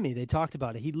Miami. They talked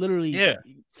about it. He literally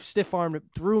stiff armed,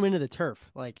 threw him into the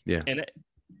turf.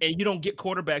 And you don't get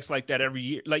quarterbacks like that every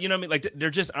year. Like, you know what I mean? Like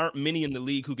there just aren't many in the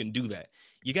league who can do that.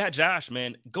 You got Josh,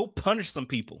 man. Go punish some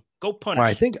people. Go punish. Well,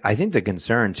 I think the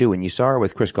concern too, and you saw it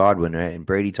with Chris Godwin, right? And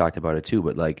Brady talked about it too,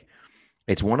 but like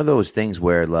it's one of those things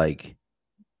where like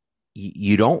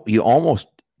you almost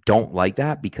don't like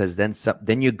that because then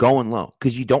you're going low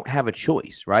because you don't have a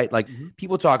choice, right? Like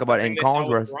people talk about it, and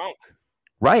Collinsworth.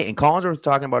 Right, and Collinsworth was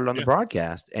talking about it on the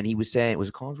broadcast, and he was saying, was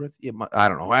it Collinsworth? Yeah, I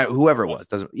don't know, whoever it was.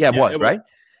 It was, right?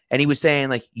 And he was saying,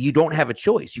 like, you don't have a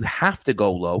choice. You have to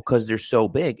go low because they're so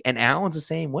big. And Allen's the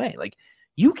same way. Like,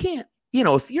 you can't,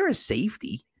 if you're a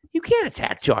safety, you can't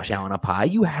attack Josh Allen up high.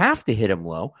 You have to hit him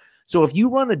low. So if you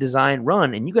run a design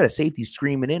run and you got a safety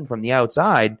screaming in from the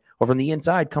outside or from the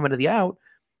inside coming to the out,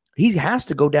 he has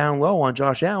to go down low on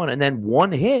Josh Allen and then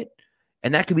one hit.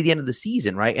 And that could be the end of the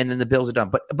season, right? And then the Bills are done.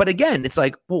 But again, it's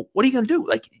like, well, what are you going to do?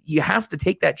 Like, you have to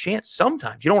take that chance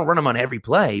sometimes. You don't want to run him on every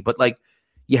play, but like,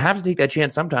 you have to take that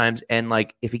chance sometimes. And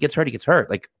like, if he gets hurt, he gets hurt.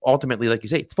 Like, ultimately, like you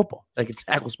say, it's football. Like, it's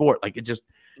tackle sport. Like, it just,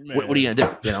 what are you going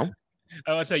to do?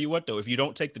 I'll tell you what, though, if you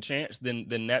don't take the chance, then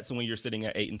that's when you're sitting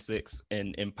at 8-6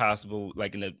 and impossible.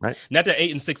 Like, not that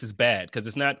 8-6 is bad because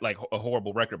it's not like a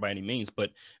horrible record by any means,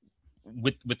 but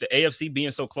with the AFC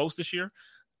being so close this year,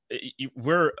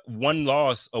 we're one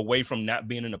loss away from not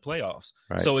being in the playoffs.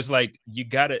 Right. So it's like, you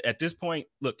got to, at this point,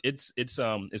 look, it's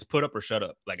put up or shut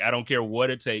up. Like, I don't care what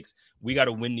it takes. We got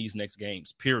to win these next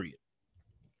games, period.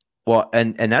 Well,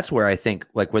 and that's where I think,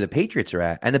 like, where the Patriots are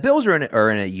at, and the Bills are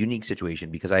in a unique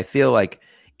situation because I feel like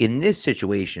in this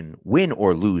situation, win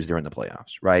or lose, they're in the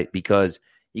playoffs, right? Because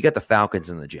you got the Falcons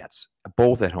and the Jets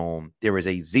both at home. There is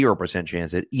a 0%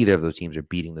 chance that either of those teams are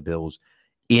beating the Bills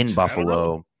in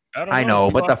Buffalo. I know,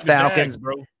 but the Falcons,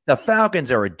 Jags, the Falcons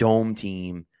are a dome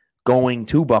team going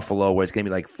to Buffalo where it's going to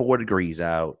be like 4 degrees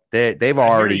out. They've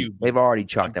already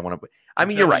chalked that one up. I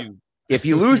mean, you're right. If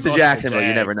you lose to Jacksonville,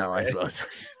 you never know, I suppose.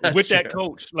 With that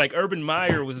coach, like Urban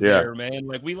Meyer was there, man.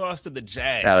 Like, we lost to the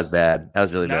Jags. That was bad. That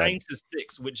was really bad.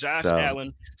 9-6 with Josh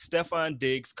Allen, Stephon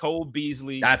Diggs, Cole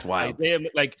Beasley. That's wild.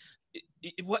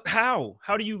 What? How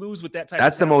do you lose with that type?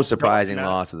 That's of the most talent? surprising No,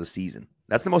 loss of the season.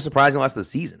 That's the most surprising loss of the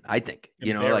season, I think.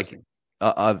 You know, like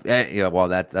yeah. Well,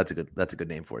 that's a good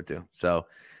name for it too. So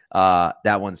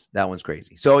that one's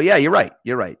crazy. So yeah, you're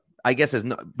right. I guess there's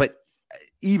no, but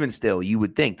even still, you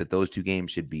would think that those two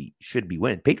games should be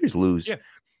win. Patriots lose. Yeah.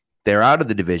 They're out of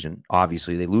the division.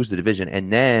 Obviously, they lose the division,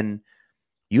 and then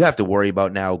you have to worry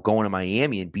about now going to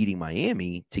Miami and beating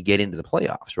Miami to get into the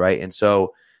playoffs, right? And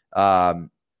so,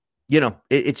 you know,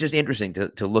 it's just interesting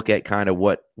to look at kind of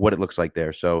what it looks like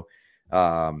there. So,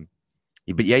 but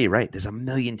yeah, you're right. There's a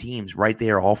million teams right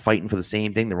there, all fighting for the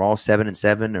same thing. They're all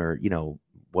 7-7, or you know,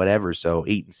 whatever. So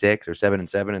 8-6 or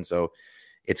 7-7, and so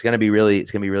it's gonna be really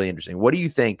interesting. What do you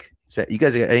think? You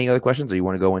guys got any other questions, or you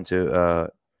want to go into?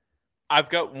 I've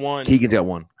got one. Keegan's got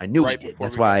one. I knew Right he did. before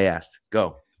That's we why go. I asked.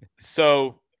 Go.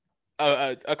 So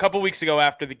a couple weeks ago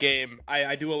after the game,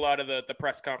 I do a lot of the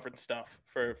press conference stuff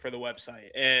for the website,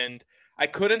 and I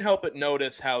couldn't help but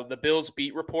notice how the Bills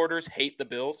beat reporters hate the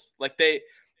Bills. Like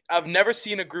I've never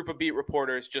seen a group of beat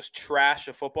reporters just trash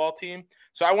a football team.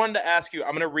 So I wanted to ask you,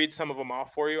 I'm going to read some of them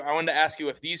off for you. I wanted to ask you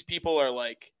if these people are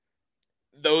like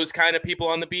those kind of people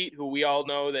on the beat who we all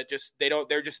know that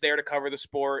they're just there to cover the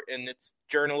sport and it's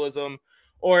journalism,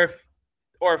 or if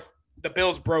the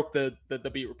Bills broke the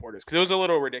beat reporters, because it was a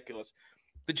little ridiculous.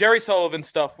 The Jerry Sullivan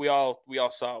stuff we all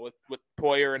saw with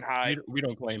Poyer and Hyde. we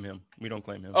don't claim him.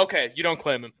 Okay, you don't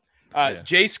claim him.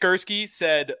 Jay Skursky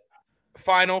said,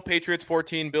 "Final Patriots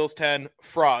 14, Bills 10,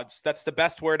 frauds." That's the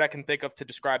best word I can think of to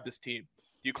describe this team.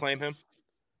 Do you claim him?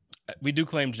 We do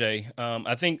claim Jay.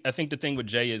 I think the thing with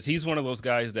Jay is he's one of those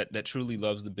guys that truly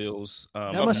loves the Bills.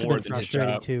 That must have more been than his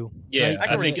frustrating job. too. Yeah, Like,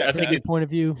 I think your it, point of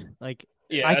view, like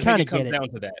yeah, I I think kind it of comes get it. down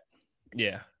to that.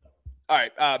 Yeah. All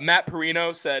right. Matt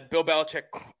Perino said, Bill Belichick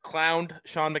clowned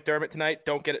Sean McDermott tonight.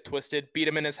 Don't get it twisted. Beat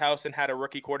him in his house and had a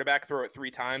rookie quarterback throw it 3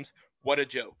 times. What a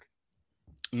joke.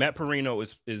 Matt Perino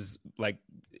is like,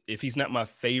 if he's not my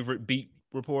favorite beat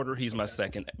reporter, he's my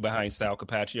second behind Sal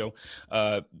Capaccio.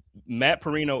 Matt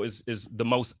Perino is the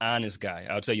most honest guy,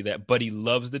 I'll tell you that, but he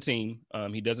loves the team.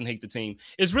 He doesn't hate the team.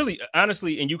 It's really,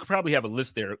 honestly, and you could probably have a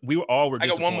list there. We all were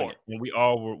disappointed. I got one more. And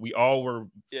we all were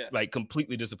like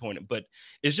completely disappointed, but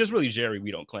it's just really Jerry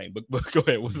we don't claim. But go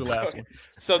ahead. What's the last one?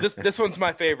 So this one's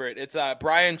my favorite. It's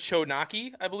Brian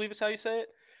Chonaki, I believe is how you say it.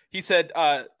 He said,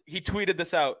 he tweeted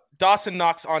this out, Dawson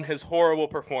Knox on his horrible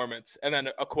performance. And then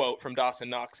a quote from Dawson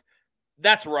Knox.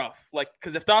 That's rough. Like,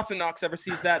 because if Dawson Knox ever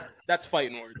sees that, that's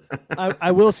fighting words. I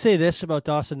will say this about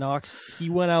Dawson Knox. He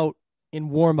went out in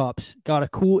warm-ups, got a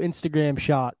cool Instagram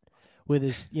shot with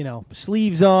his,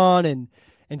 sleeves on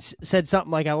and said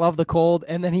something like, I love the cold.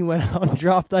 And then he went out and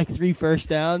dropped like 3 first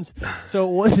downs. So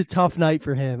it was a tough night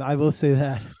for him. I will say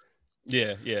that.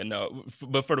 Yeah, no,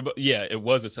 but it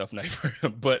was a tough night for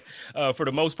him. But for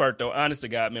the most part, though, honest to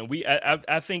God, man,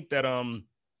 I think that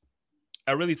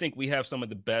I really think we have some of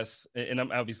the best, and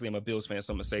I'm a Bills fan,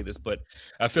 so I'm gonna say this, but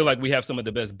I feel like we have some of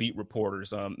the best beat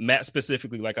reporters. Matt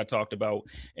specifically, like I talked about,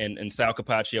 and Sal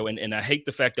Capaccio, and I hate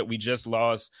the fact that we just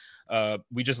lost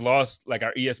like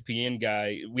our ESPN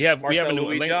guy. We have a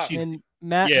new Atlanta. And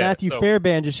Matthew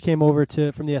Fairbairn just came over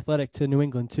from the Athletic to New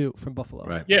England too, from Buffalo.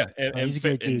 Right. Yeah, he's a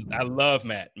great dude. And I love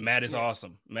Matt. Matt is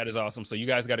awesome. So you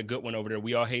guys got a good one over there.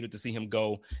 We all hated to see him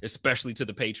go, especially to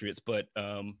the Patriots, but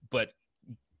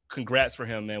congrats for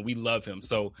him, man. We love him.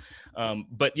 So,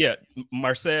 but yeah,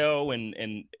 Marcel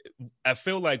and I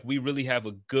feel like we really have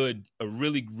a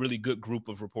really, really good group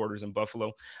of reporters in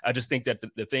Buffalo. I just think that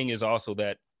the thing is also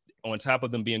that on top of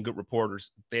them being good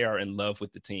reporters, they are in love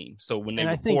with the team. So when they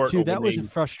report, I think too, that was a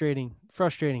frustrating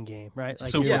game, right? Like,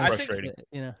 super frustrating.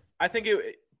 I think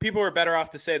people were better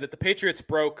off to say that the Patriots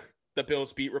broke the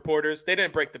Bills beat reporters. They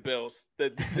didn't break the Bills.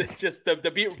 The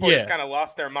beat reporters kind of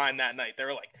lost their mind that night. They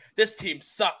were like, this team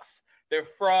sucks. They're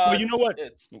frauds. Well, you know what?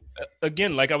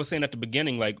 Again, like I was saying at the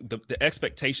beginning, like the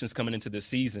expectations coming into the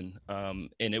season, and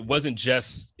it wasn't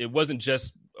just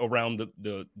around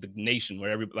the nation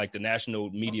where the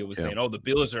national media was saying, oh, the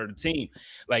Bills are the team.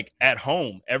 Like at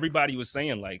home, everybody was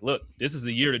saying like, look, this is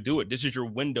the year to do it. This is your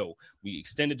window. We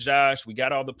extended Josh. We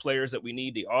got all the players that we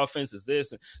need. The offense is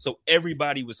this. So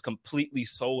everybody was completely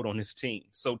sold on this team.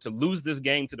 So to lose this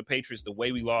game to the Patriots the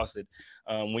way we lost it,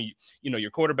 when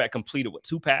your quarterback completed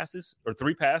 2 passes or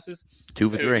 3 passes, 2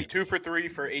 for 3, 2 for 3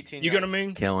 for 18. You yards. know what I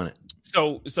mean? Killing it.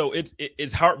 So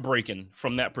it's heartbreaking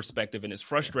from that perspective, and it's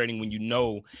frustrating when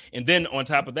and then on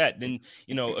top of that, then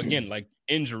again, like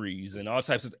injuries and all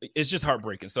types of, it's just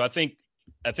heartbreaking. So I think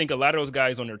a lot of those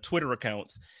guys on their Twitter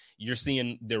accounts, you're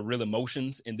seeing their real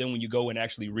emotions, and then when you go and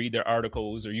actually read their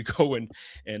articles or you go and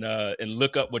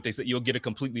look up what they said, you'll get a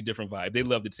completely different vibe. They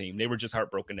love the team. They were just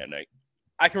heartbroken that night.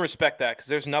 I can respect that because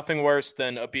there's nothing worse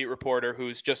than a beat reporter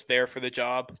who's just there for the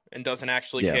job and doesn't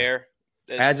actually care.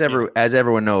 As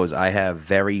everyone knows, I have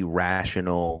very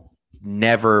rational,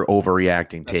 never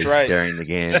overreacting takes during the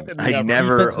game. I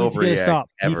never overreact.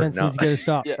 Defense needs to get a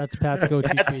stop. Yeah. That's Pat's go-to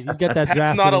tweet. He's got that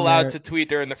Pat's not allowed to tweet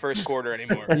during the first quarter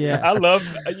anymore. Yeah, I love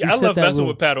messing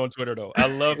with Pat on Twitter though. I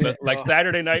love like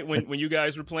Saturday night when you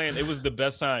guys were playing, it was the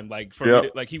best time. Like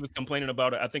like he was complaining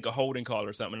about I think a holding call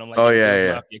or something. I'm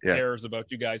like, He cares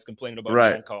about you guys complaining about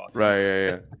a call.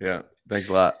 Right. Yeah. Thanks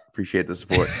a lot. Appreciate the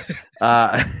support.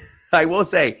 I will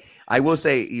say,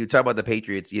 you talk about the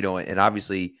Patriots, and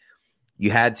obviously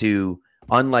you had to,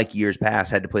 unlike years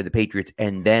past, had to play the Patriots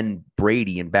and then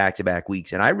Brady in back-to-back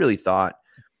weeks. And I really thought,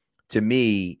 to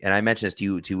me, and I mentioned this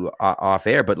to you off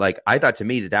air, but like I thought to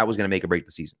me that was going to make or break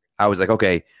the season. I was like,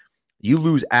 okay, you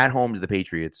lose at home to the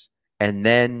Patriots and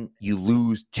then you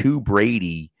lose to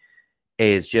Brady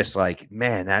is just like,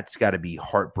 man, that's got to be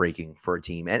heartbreaking for a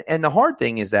team. And the hard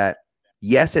thing is that,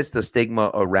 yes, it's the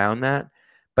stigma around that.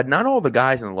 But not all the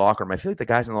guys in the locker room. I feel like the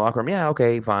guys in the locker room, yeah,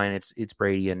 okay, fine. It's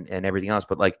Brady and everything else.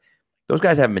 But like those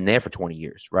guys haven't been there for 20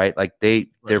 years, right? Like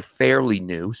they're fairly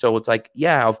new. So it's like,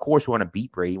 yeah, of course we want to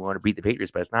beat Brady. We want to beat the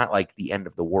Patriots, but it's not like the end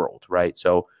of the world, right?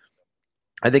 So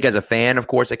I think as a fan, of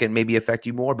course, it can maybe affect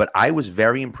you more. But I was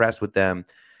very impressed with them.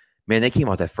 Man, they came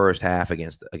out that first half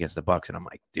against the Bucs, and I'm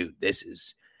like, dude,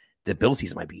 the Bills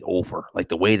season might be over. Like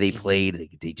the way they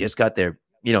played, they just got they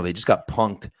just got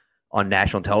punked on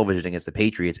national television against the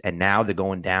Patriots, and now they're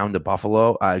going down to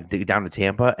Buffalo, down to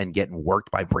Tampa, and getting worked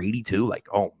by Brady too. Like,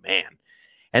 oh man!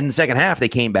 And in the second half, they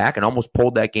came back and almost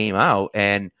pulled that game out,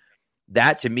 and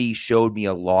that to me showed me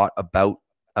a lot about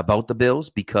the Bills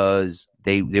because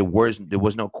there was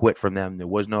no quit from them. There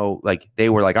was no they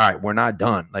were like, all right, we're not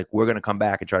done. Like we're gonna come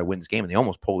back and try to win this game, and they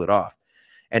almost pulled it off.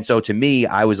 And so to me,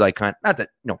 I was like, not that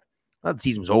the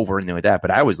season was over or anything like that,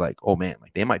 but I was like, oh man,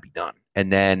 like they might be done.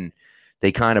 And then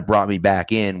they kind of brought me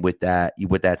back in with that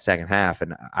second half.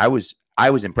 And I was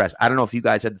impressed. I don't know if you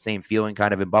guys had the same feeling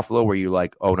kind of in Buffalo where you're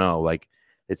like, oh no, like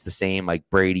it's the same, like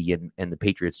Brady and the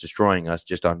Patriots destroying us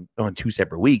just on two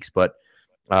separate weeks. But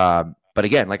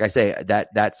again, like I say,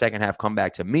 that second half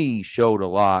comeback to me showed a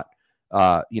lot,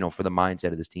 for the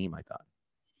mindset of this team, I thought.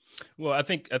 Well, I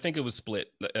think it was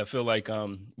split. I feel like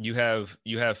you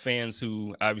have fans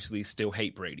who obviously still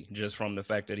hate Brady just from the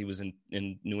fact that he was in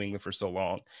New England for so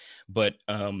long. But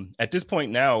at this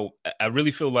point now, I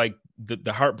really feel like the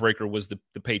heartbreaker was the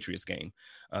Patriots game.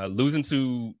 Losing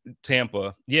to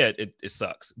Tampa, yeah, it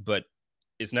sucks, but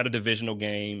it's not a divisional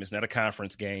game. It's not a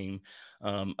conference game.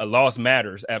 A loss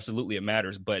matters. Absolutely, it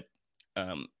matters. But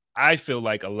I feel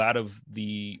like a lot of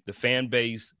the fan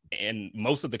base and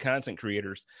most of the content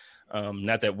creators,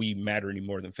 not that we matter any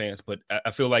more than fans, but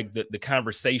I feel like the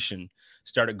conversation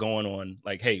started going on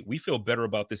like, hey, we feel better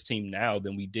about this team now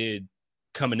than we did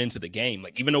coming into the game.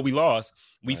 Like, even though we lost,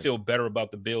 we feel better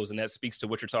about the Bills. And that speaks to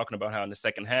what you're talking about, how in the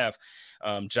second half,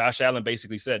 Josh Allen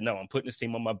basically said, no, I'm putting this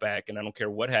team on my back and I don't care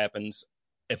what happens.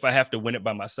 If I have to win it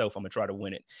by myself, I'm going to try to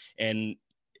win it. And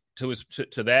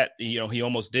to that, he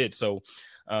almost did. So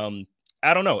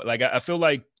I don't know. Like, I feel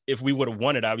like if we would have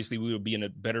won it, obviously we would be in a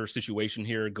better situation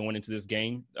here going into this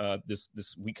game,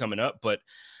 this week coming up. But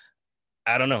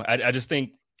I don't know. I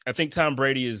think Tom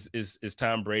Brady is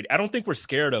Tom Brady. I don't think we're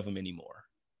scared of him anymore.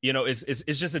 It's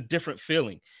just a different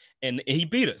feeling, and he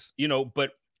beat us.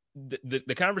 But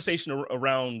the conversation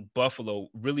around Buffalo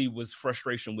really was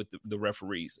frustration with the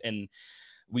referees, and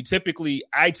I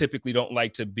typically don't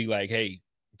like to be like, hey,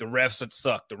 the refs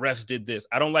suck. The refs did this.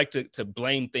 I don't like to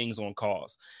blame things on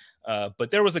calls.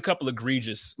 But there was a couple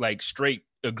egregious, straight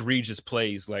egregious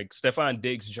plays. Like Stephon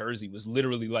Diggs' jersey was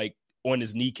literally on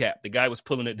his kneecap. The guy was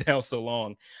pulling it down so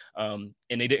long, and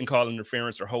they didn't call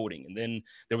interference or holding. And then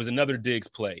there was another Diggs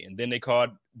play, and then they called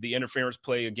the interference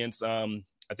play against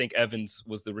I think Evans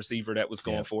was the receiver that was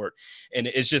going for it. And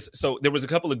it's just, so there was a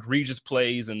couple egregious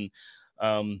plays, and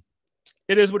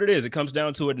it is what it is. It comes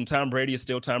down to it, and Tom Brady is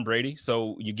still Tom Brady.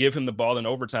 So you give him the ball in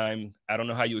overtime, I don't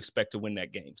know how you expect to win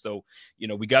that game. So,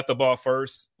 we got the ball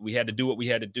first. We had to do what we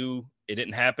had to do. It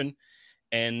didn't happen,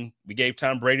 and we gave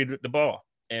Tom Brady the ball.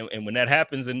 And when that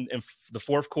happens in the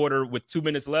fourth quarter with 2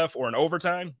 minutes left or in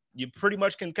overtime, you pretty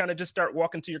much can kind of just start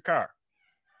walking to your car.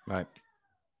 Right.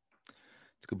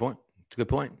 It's a good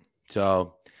point.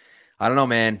 So I don't know,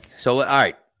 man. So, all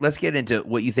right, let's get into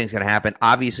what you think is going to happen.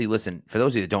 Obviously, listen, for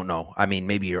those of you that don't know, I mean,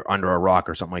 maybe you're under a rock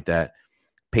or something like that.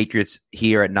 Patriots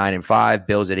here at 9-5,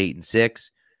 Bills at 8-6.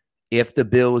 If the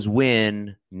Bills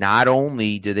win, not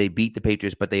only do they beat the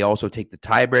Patriots, but they also take the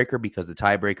tiebreaker, because the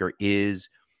tiebreaker is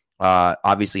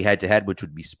obviously head-to-head, which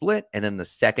would be split. And then the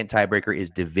second tiebreaker is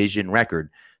division record.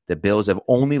 The Bills have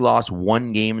only lost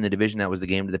one game in the division. That was the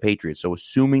game to the Patriots. So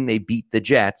assuming they beat the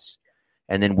Jets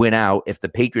and then win out, if the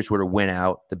Patriots were to win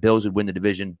out, the Bills would win the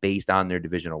division based on their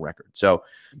divisional record. So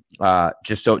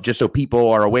just so people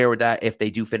are aware of that, if they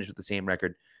do finish with the same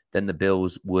record, then the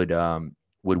Bills would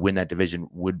win that division,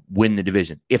 would win the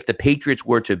division. If the Patriots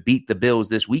were to beat the Bills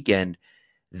this weekend,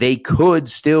 they could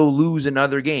still lose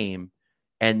another game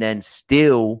and then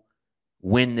still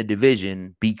win the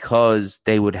division because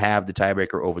they would have the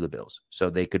tiebreaker over the Bills. So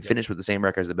they could finish with the same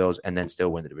record as the Bills and then still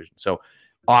win the division. So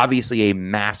obviously a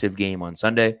massive game on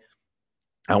Sunday.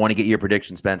 I want to get your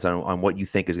prediction, Spence, on what you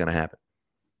think is going to happen.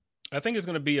 I think it's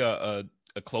going to be a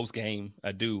close game.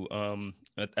 I do.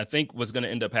 I think what's going to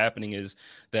end up happening is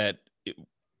that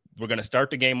we're going to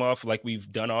start the game off like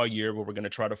we've done all year, where we're going to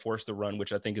try to force the run,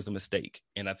 which I think is a mistake.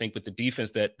 And I think with the defense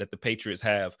that the Patriots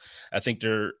have, I think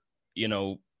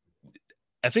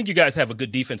I think you guys have a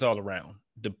good defense all around.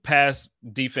 The pass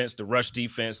defense, the rush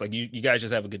defense, like you guys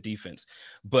just have a good defense.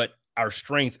 But our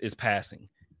strength is passing.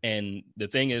 And the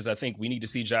thing is, I think we need to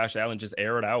see Josh Allen just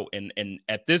air it out. And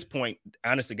at this point,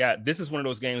 honest to God, this is one of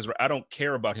those games where I don't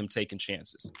care about him taking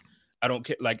chances. I don't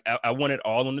care. Like, I want it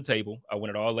all on the table. I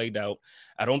want it all laid out.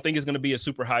 I don't think it's going to be a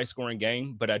super high scoring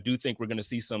game, but I do think we're going to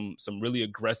see some really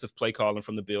aggressive play calling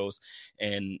from the Bills.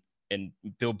 And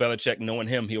Bill Belichick, knowing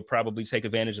him, he'll probably take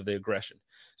advantage of the aggression.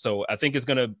 So I think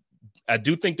I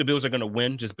do think the Bills are going to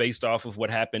win just based off of what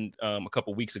happened a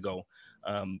couple weeks ago.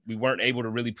 We weren't able to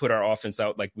really put our offense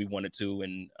out like we wanted to.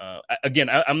 And I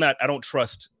don't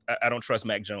trust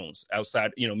Mac Jones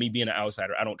outside, me being an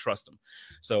outsider. I don't trust him.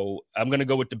 So I'm going to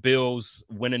go with the Bills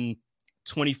winning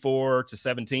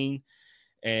 24-17.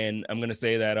 And I'm going to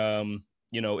say that,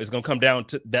 it's going to come down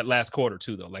to that last quarter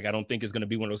too, though. Like, I don't think it's going to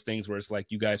be one of those things where it's like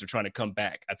you guys are trying to come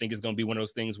back. I think it's going to be one of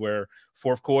those things where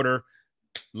fourth quarter,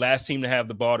 last team to have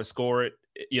the ball to score it,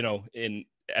 and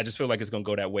I just feel like it's going to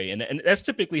go that way. And that's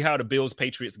typically how the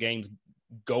Bills-Patriots games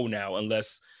go now,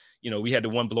 unless, we had the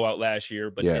one blowout last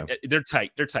year, but they're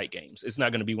tight. They're tight games. It's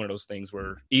not going to be one of those things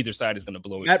where either side is going to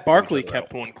blow it. Matt Barkley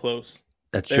kept one close.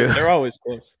 That's true. They're always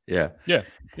close. Yeah.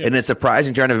 And a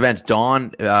surprising turn of events.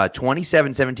 Dawn,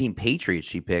 27-17 Patriots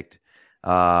she picked.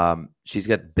 She's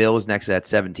got Bills next to that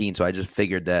 17, so I just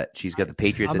figured that she's got the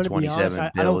Patriots at 27.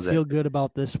 I don't feel good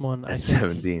about this one. At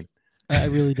 17. I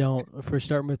really don't. If we're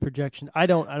starting with projection, I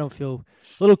don't feel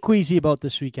a little queasy about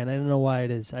this weekend. I don't know why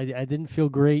it is. I didn't feel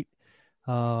great.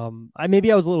 I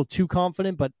was a little too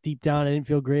confident, but deep down I didn't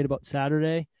feel great about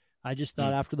Saturday. I just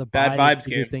thought after the bad vibes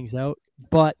game, things out,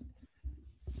 but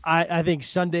I think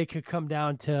Sunday could come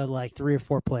down to like 3 or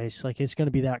 4 plays. Like, it's going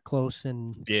to be that close.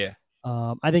 And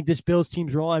I think this Bills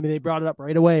team's rolling. I mean, they brought it up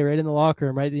right away, right in the locker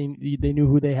room, right? They knew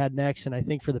who they had next. And I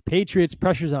think for the Patriots,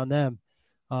 pressure's on them.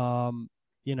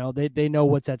 They know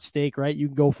what's at stake, right? You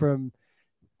can go from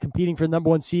competing for the number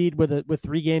 1 seed with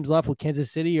 3 games left with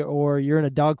Kansas City, or you're in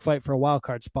a dogfight for a wild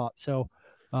card spot. So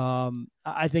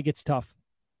I think it's tough.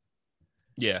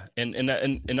 Yeah.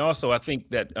 And also I think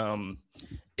that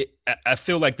I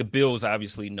feel like the Bills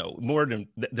obviously know more than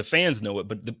the fans know it,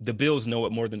 but the Bills know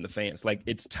it more than the fans. Like,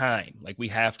 it's time. Like, we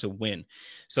have to win.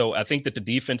 So I think that the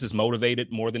defense is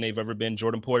motivated more than they've ever been.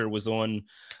 Jordan Poyer was on,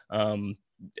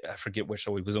 I forget what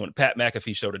show he was on, Pat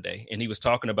McAfee show today, and he was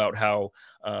talking about how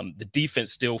the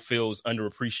defense still feels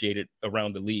underappreciated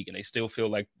around the league, and they still feel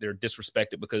like they're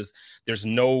disrespected because there's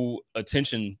no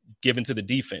attention given to the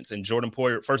defense. And Jordan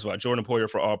Poyer, first of all, Jordan Poyer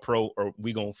for All-Pro, or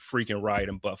we gonna freaking riot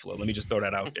in Buffalo. Let me just throw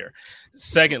that out there.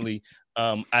 Secondly,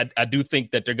 I do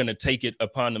think that they're going to take it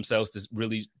upon themselves to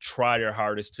really try their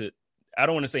hardest to, I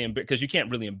don't want to say because you can't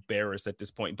really embarrass at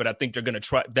this point, but I think they're going to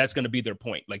try. That's going to be their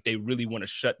point. Like, they really want to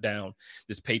shut down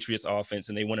this Patriots offense,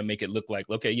 and they want to make it look like,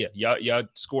 okay, yeah, y'all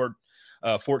scored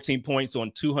 14 points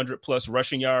on 200 plus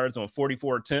rushing yards on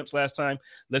 44 attempts last time.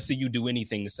 Let's see you do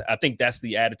anything. I think that's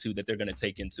the attitude that they're going to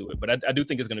take into it. But I do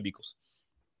think it's going to be close.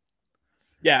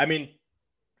 Yeah, I mean,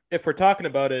 if we're talking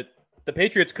about it, the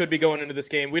Patriots could be going into this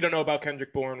game. We don't know about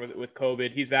Kendrick Bourne with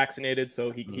COVID. He's vaccinated,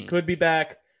 so he could be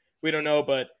back. We don't know,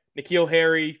 but N'Keal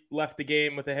Harry left the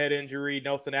game with a head injury,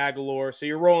 Nelson Aguilar. So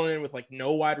you're rolling in with like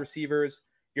no wide receivers.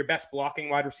 Your best blocking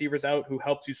wide receivers out, who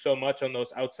helps you so much on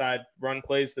those outside run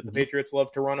plays that the Patriots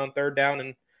love to run on third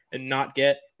down and not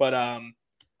get. But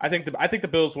I think the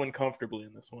Bills win comfortably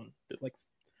in this one. Like,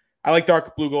 I like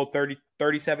dark blue gold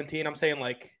 30-17. I'm saying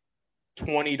like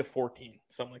 20-14,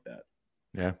 something like that.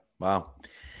 Yeah. Wow.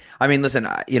 I mean, listen,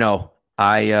 I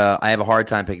have a hard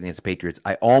time picking against the Patriots.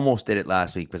 I almost did it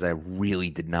last week because I really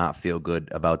did not feel good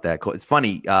about that. It's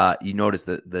funny. You noticed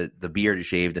the beard is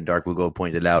shaved, and Dark Blue Gold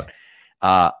pointed it out.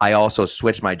 I also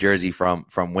switched my jersey from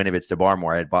Winovich to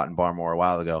Barmore. I had bought in Barmore a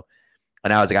while ago,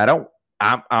 and I was like,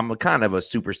 I'm kind of a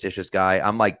superstitious guy.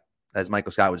 I'm like, as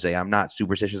Michael Scott would say, I'm not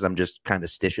superstitious. I'm just kind of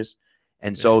stitious.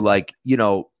 And so, like, you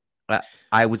know,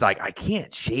 I was like, I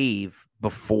can't shave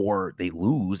before they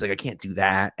lose. Like, I can't do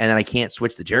that. And then I can't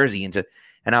switch the jersey into.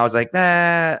 And I was like,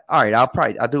 nah, all right,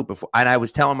 I'll do it before. And I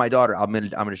was telling my daughter, I'm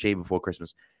gonna shave before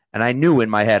Christmas. And I knew in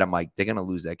my head, I'm like, they're gonna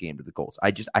lose that game to the Colts.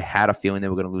 I had a feeling they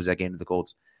were gonna lose that game to the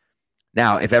Colts.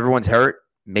 Now, if everyone's hurt,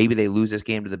 maybe they lose this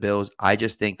game to the Bills. I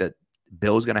just think that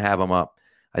Bills gonna have them up.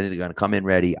 I think they're gonna come in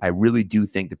ready. I really do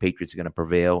think the Patriots are gonna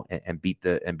prevail and beat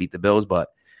the Bills. But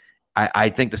I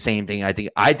think the same thing. I think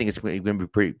it's going to be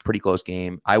a pretty close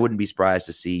game. I wouldn't be surprised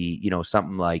to see, you know,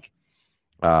 something like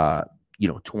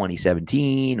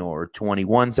 2017 or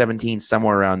 21-17,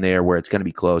 somewhere around there where it's going to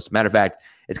be close. Matter of fact,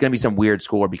 it's going to be some weird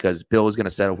score because Bill is going to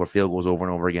settle for field goals over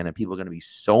and over again, and people are going to be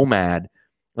so mad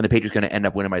when the Patriots going to end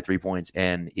up winning by 3 points,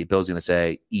 and Bill's going to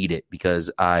say, "Eat it," because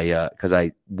I set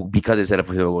up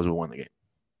for field goals, we won the game.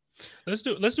 Let's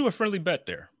do a friendly bet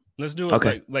there. Let's do it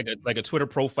okay. like a Twitter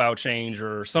profile change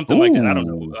or something like that. I don't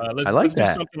know. Let's do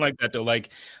something like that though.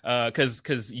 Like,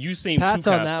 because you seem Pat's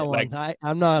too on that one. like,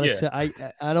 I'm not. Yeah.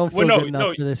 I don't feel good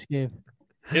enough for this game.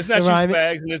 It's not you,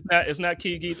 Spags, and it's not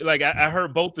Kiki. Like I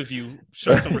heard both of you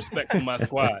show some respect for my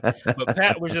squad, but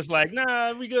Pat was just like,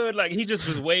 "Nah, we good." Like he just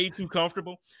was way too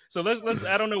comfortable. So let's.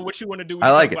 I don't know what you want to do. We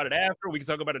can talk about it after. We can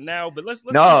talk about it now, but let's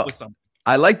come up with something.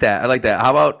 I like that.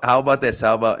 How about this?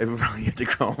 How about everybody get to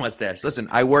grow a mustache? Listen,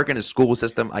 I work in a school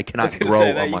system. I cannot grow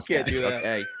a mustache. You can't do that.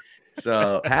 Okay.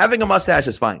 So having a mustache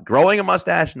is fine. Growing a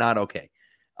mustache, not okay.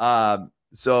 Let's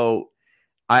do.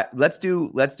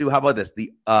 How about this?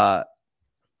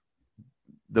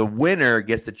 The winner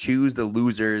gets to choose the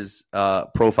loser's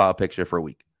profile picture for a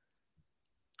week.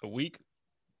 A week?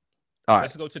 All right.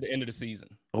 Let's go to the end of the season.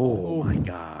 Oh my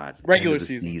God! Regular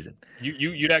season.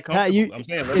 You that comfortable? I'm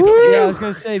saying. I was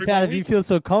gonna say, Pat, if you feel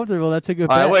so comfortable, that's a good.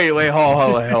 All right, wait,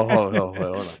 hold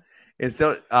on. It's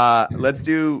still. Let's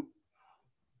do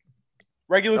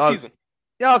regular season.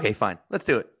 Yeah. Okay. Fine. Let's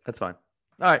do it. That's fine.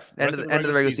 All right. End of the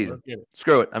regular season.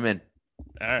 Screw it. I'm in.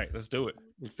 All right. Let's do it.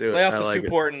 Playoffs is too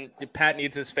important. Pat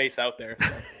needs his face out there.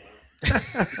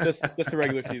 just the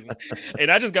regular season.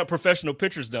 And I just got professional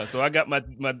pictures done, so I got my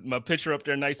picture up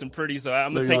there nice and pretty. So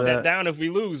I'm gonna take that down if we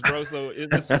lose, bro. So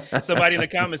somebody in the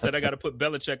comments said I got to put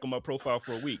Belichick on my profile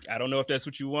for a week. I don't know if that's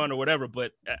what you want or whatever,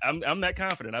 but I'm that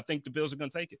confident. I think the Bills are gonna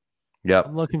take it. Yep.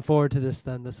 I'm looking forward to this.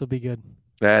 Then this will be good.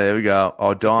 Yeah, there we go.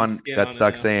 Oh, Dawn got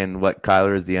stuck saying what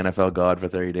Kyler is the NFL god for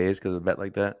 30 days because of a bet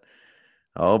like that.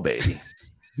 Oh, baby.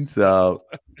 So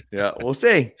yeah, we'll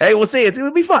see. Hey, we'll see.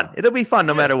 It'll be fun. It'll be fun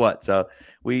no matter what. So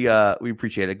we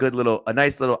appreciate it. A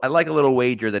nice little. I like a little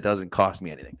wager that doesn't cost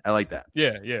me anything. I like that.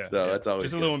 Yeah. So that's always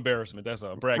just good. A little embarrassment. That's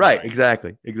all. Brag right. Brag.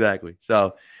 Exactly.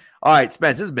 So, all right,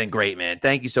 Spence, this has been great, man.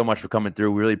 Thank you so much for coming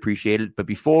through. We really appreciate it. But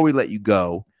before we let you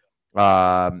go,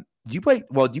 do you play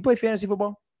fantasy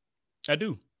football? I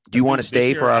do. Do you want to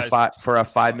stay for a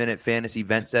 5-minute fantasy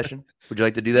vent session? Would you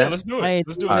like to do that? Yeah, let's do it.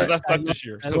 Let's do it because I sucked this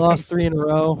year. I lost 3 in a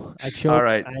row. I choked. All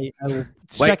right. I will,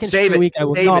 save it. week, I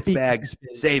will save not it, Spags.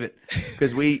 Save it.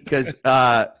 Because we do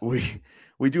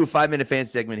a 5-minute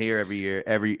fantasy segment here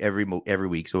every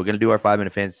week. So we're going to do our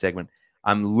 5-minute fantasy segment.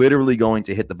 I'm literally going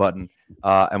to hit the button,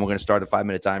 and we're going to start the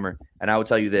 5-minute timer. And I will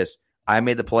tell you this. I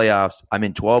made the playoffs. I'm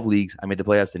in 12 leagues. I made the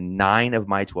playoffs in 9 of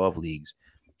my 12 leagues.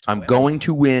 I'm going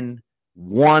to win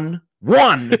one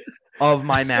of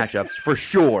my matchups for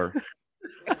sure,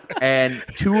 and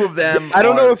 2 of them. I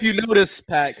don't know if you noticed,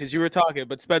 Pat, because you were talking,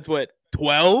 but Spence went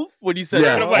 12 when you said.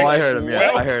 Yeah, I heard him.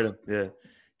 Yeah, I heard him. Yeah,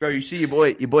 bro, you see your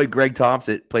boy Greg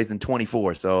Thompson plays in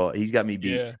 24, so he's got me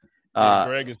beat. Yeah,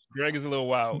 Greg is a little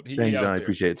wild. Thanks, John. I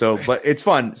appreciate it. So, but it's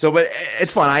fun. But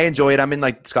it's fun. I enjoy it. I'm in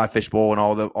like Scott Fishbowl and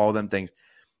all them things.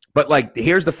 But like,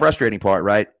 here's the frustrating part,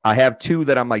 right? I have 2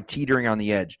 that I'm like teetering on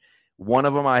the edge. One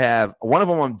of them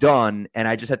I'm done, and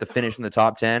I just have to finish in the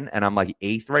top 10, and I'm like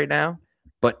 8th right now.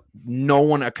 But no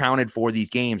one accounted for these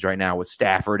games right now with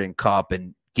Stafford and Kupp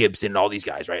and Gibson and all these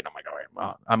guys, right? And I'm like, all right,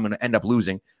 well, I'm going to end up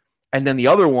losing. And then the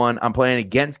other one, I'm playing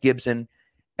against Gibson,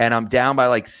 and I'm down by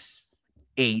like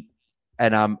 8,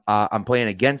 and I'm playing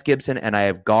against Gibson, and I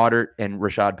have Goddard and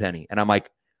Rashad Penny, and I'm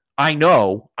like, I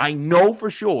know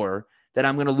for sure that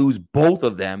I'm going to lose both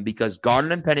of them because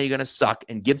Goddard and Penny are going to suck,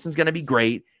 and Gibson's going to be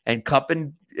great, and Kupp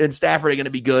and Stafford are going to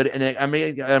be good. And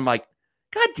I'm like,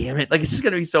 God damn it. Like, it's just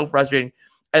going to be so frustrating.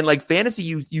 And like fantasy,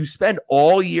 you spend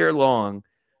all year long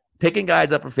picking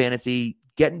guys up for fantasy,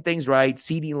 getting things right.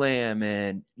 CeeDee Lamb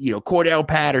and, Cordell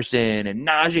Patterson and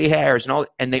Najee Harris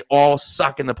and they all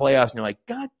suck in the playoffs. And you're like,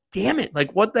 God damn it.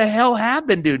 Like, what the hell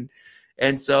happened, dude?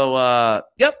 And so,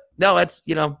 that's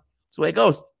the way it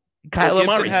goes. Kyler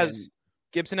Murray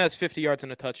Gibson has 50 yards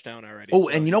and a touchdown already. Oh, so.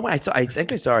 and you know what? I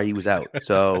think I saw he was out.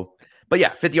 So, but yeah,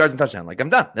 50 yards and touchdown. Like, I'm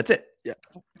done. That's it. Yeah.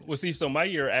 Well, see, so my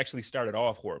year actually started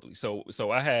off horribly. So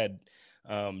I had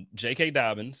J.K.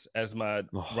 Dobbins as my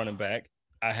running back.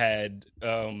 I had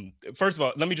first of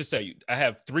all, let me just tell you, I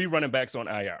have 3 running backs on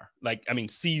IR.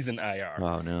 Season IR.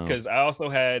 Oh no. Because I also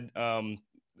had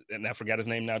and I forgot his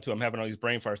name now too. I'm having all these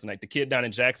brain farts tonight. The kid down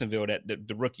in Jacksonville, that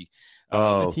the rookie.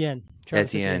 Etienne.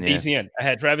 Etienne. Yeah. Etienne. I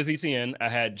had Travis Etienne. I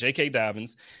had J.K.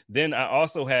 Dobbins. Then I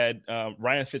also had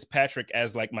Ryan Fitzpatrick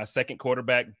as like my second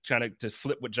quarterback, trying to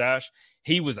flip with Josh.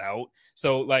 He was out.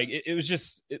 So like it was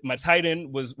just my tight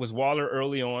end was Waller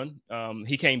early on.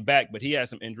 He came back, but he had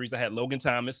some injuries. I had Logan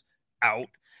Thomas out.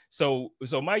 So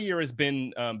my year has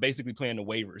been basically playing the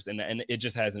waivers, and it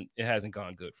just hasn't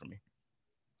gone good for me.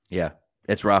 Yeah.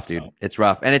 It's rough, dude. It's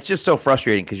rough. And it's just so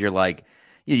frustrating because you're like,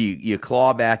 you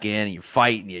claw back in and you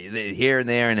fight and you here and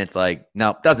there. And it's like,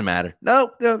 no, doesn't matter. No,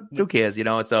 who cares?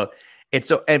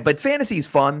 But fantasy is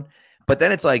fun. But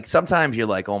then it's like, sometimes you're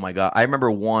like, oh my God. I remember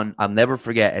one, I'll never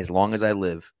forget as long as I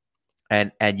live.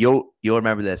 And you'll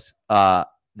remember this. No,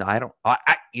 I don't.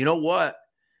 You know what?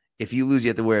 If you lose, you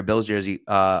have to wear a Bills jersey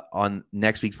on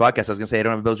next week's podcast. I was going to say I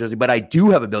don't have a Bills jersey, but I do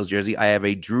have a Bills jersey. I have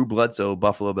a Drew Bledsoe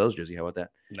Buffalo Bills jersey. How about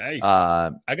that? Nice.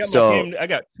 I got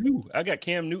 2. I got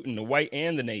Cam Newton, the white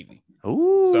and the navy.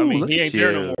 Ooh, so, he ain't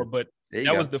there no more, but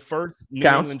that was the first New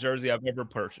England jersey I've ever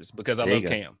purchased because I love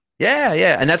Cam.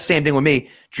 Yeah. And that's the same thing with me.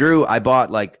 Drew, I bought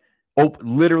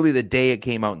literally the day it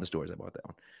came out in the stores. I bought that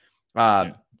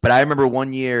one. But I remember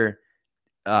one year,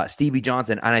 Stevie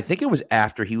Johnson, and I think it was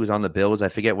after he was on the Bills. I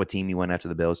forget what team he went after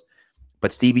the Bills,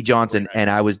 but Stevie Johnson,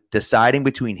 and I was deciding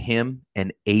between him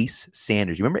and Ace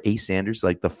Sanders. You remember Ace Sanders,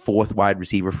 like the 4th wide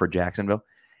receiver for Jacksonville?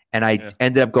 And I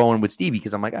ended up going with Stevie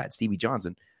because I'm like, it's Stevie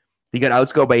Johnson. He got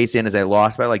outscored by Ace Sanders. I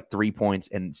lost by like 3 points,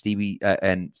 and Stevie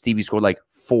scored like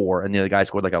 4, and the other guy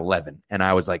scored like 11. And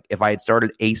I was like, if I had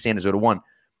started Ace Sanders, I would have won.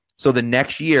 So the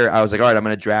next year, I was like, all right, I'm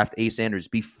going to draft Ace Sanders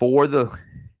before the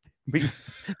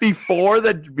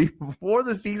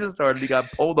season started. He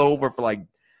got pulled over for like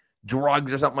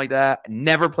drugs or something like that.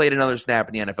 Never played another snap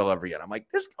in the NFL ever again. I'm like,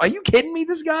 are you kidding me?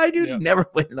 This guy, dude, never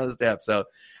played another snap. So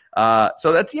that's,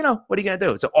 what are you gonna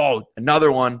do? So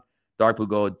another one, dark blue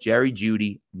gold, Jerry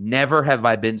Jeudy. Never have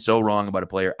I been so wrong about a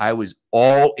player. I was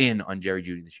all in on Jerry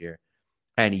Jeudy this year,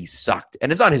 and he sucked.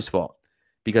 And it's not his fault.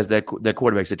 Because the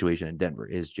quarterback situation in Denver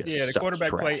is just the quarterback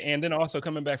play, and then also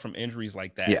coming back from injuries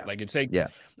like that. Yeah. Like I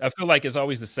feel like it's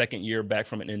always the second year back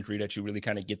from an injury that you really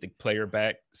kind of get the player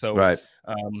back. So right.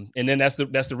 And then that's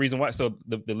the reason why. So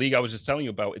the league I was just telling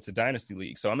you about, it's a dynasty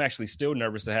league. So I'm actually still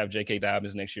nervous to have J.K.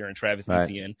 Dobbins next year and Travis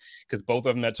Etienne because both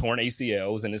of them have torn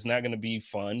ACLs, and it's not going to be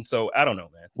fun. So I don't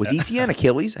know, man. Was Etienne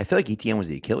Achilles? I feel like Etienne was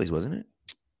the Achilles, wasn't it?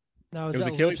 No, it was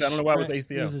Achilles. I don't know why it was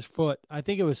ACL. It was his foot. I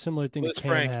think it was similar thing that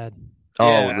Cam had.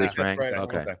 Liz Frank. Right.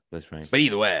 Okay. Liz Frank. But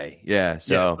either way,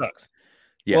 so it sucks.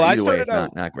 Either way, it's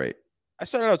not great. I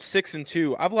started out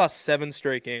 6-2. I've lost 7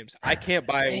 straight games. I can't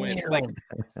buy a win. Like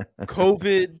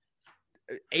COVID,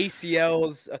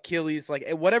 ACLs, Achilles, like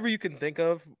whatever you can think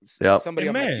of. Somebody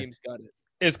on my team's got it.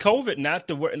 Is COVID not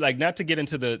to get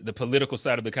into the political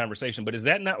side of the conversation, but is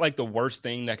that not like the worst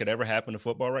thing that could ever happen to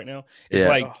football right now? It's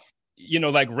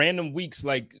like random weeks,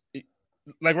 like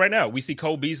right now, we see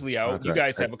Cole Beasley out. You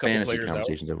guys have a couple fantasy players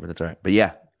conversations out. over. That's all right. But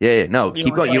yeah. No,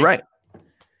 keep going. You're right.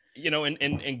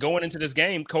 And going into this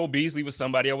game, Cole Beasley was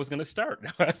somebody I was going to start. Now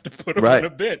I have to put him on the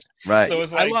bench. Right. So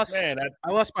it's like,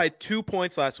 I lost by 2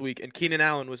 points last week, and Keenan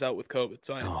Allen was out with COVID.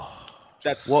 So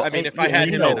if I had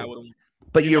him in, I would have.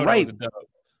 But you're right.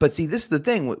 But see, this is the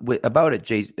thing about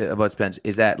it, about Spence,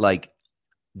 is that like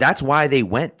that's why they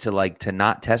went to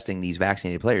not testing these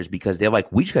vaccinated players, because they're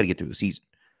like, we just got to get through the season.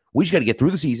 We just got to get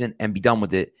through the season and be done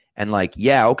with it. And like,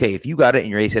 okay, if you got it and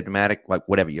you're asymptomatic, like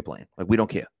whatever, you're playing. Like, we don't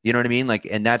care. You know what I mean? Like,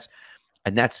 and that's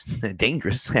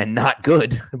dangerous and not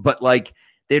good. But like,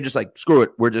 they're just like, screw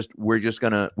it. We're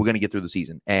gonna get through the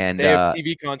season. And they have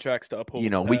TV contracts to uphold.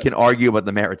 We can argue about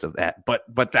the merits of that,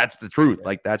 but that's the truth. Yeah.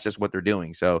 Like, that's just what they're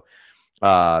doing. So,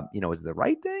 is it the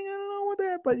right thing? I don't know what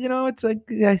that, but it's like,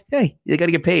 hey, you got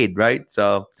to get paid, right?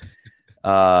 So.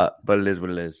 But it is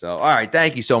what it is. So, all right.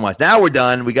 Thank you so much. Now we're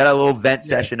done. We got a little vent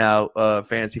session out,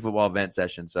 fantasy football vent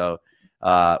session. So,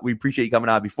 we appreciate you coming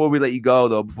out. Before we let you go,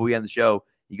 though, before we end the show,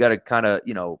 you got to kind of,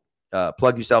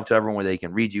 plug yourself to everyone where they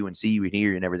can read you and see you and hear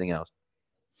you and everything else.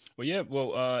 Well, yeah.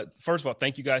 Well, first of all,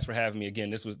 thank you guys for having me again.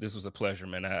 This was a pleasure,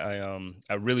 man.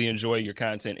 I really enjoy your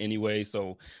content anyway.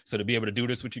 So to be able to do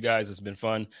this with you guys has been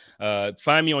fun.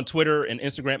 Find me on Twitter and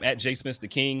Instagram at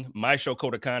JSmithTheKing. My show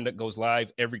Code of Conduct goes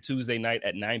live every Tuesday night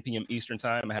at 9 p.m. Eastern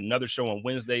time. I have another show on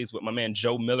Wednesdays with my man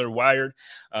Joe Miller Wired.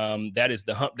 That is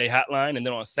the Hump Day Hotline, and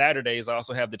then on Saturdays I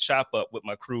also have the Chop Up with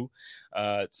my crew.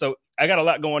 So I got a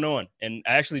lot going on, and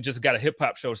I actually just got a hip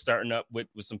hop show starting up with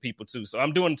some people too. So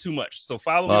I'm doing too much. So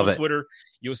follow me on Twitter.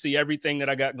 You'll see everything that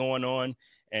I got going on.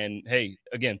 And hey,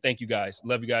 again, thank you guys.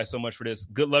 Love you guys so much for this.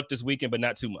 Good luck this weekend, but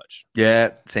not too much. Yeah,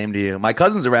 same to you. My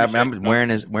cousin's a rapper. I'm wearing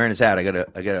his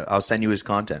hat. I'll send you his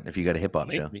content if you got a hip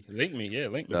hop show. Link me.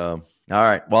 All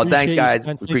right. Well, thanks guys.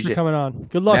 Thanks Appreciate for coming on.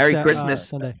 Good luck. Merry Christmas.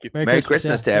 Sunday. Merry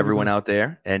Christmas to everyone out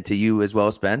there, and to you as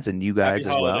well, Spence, and you guys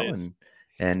as well.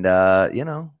 And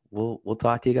we'll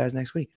talk to you guys next week.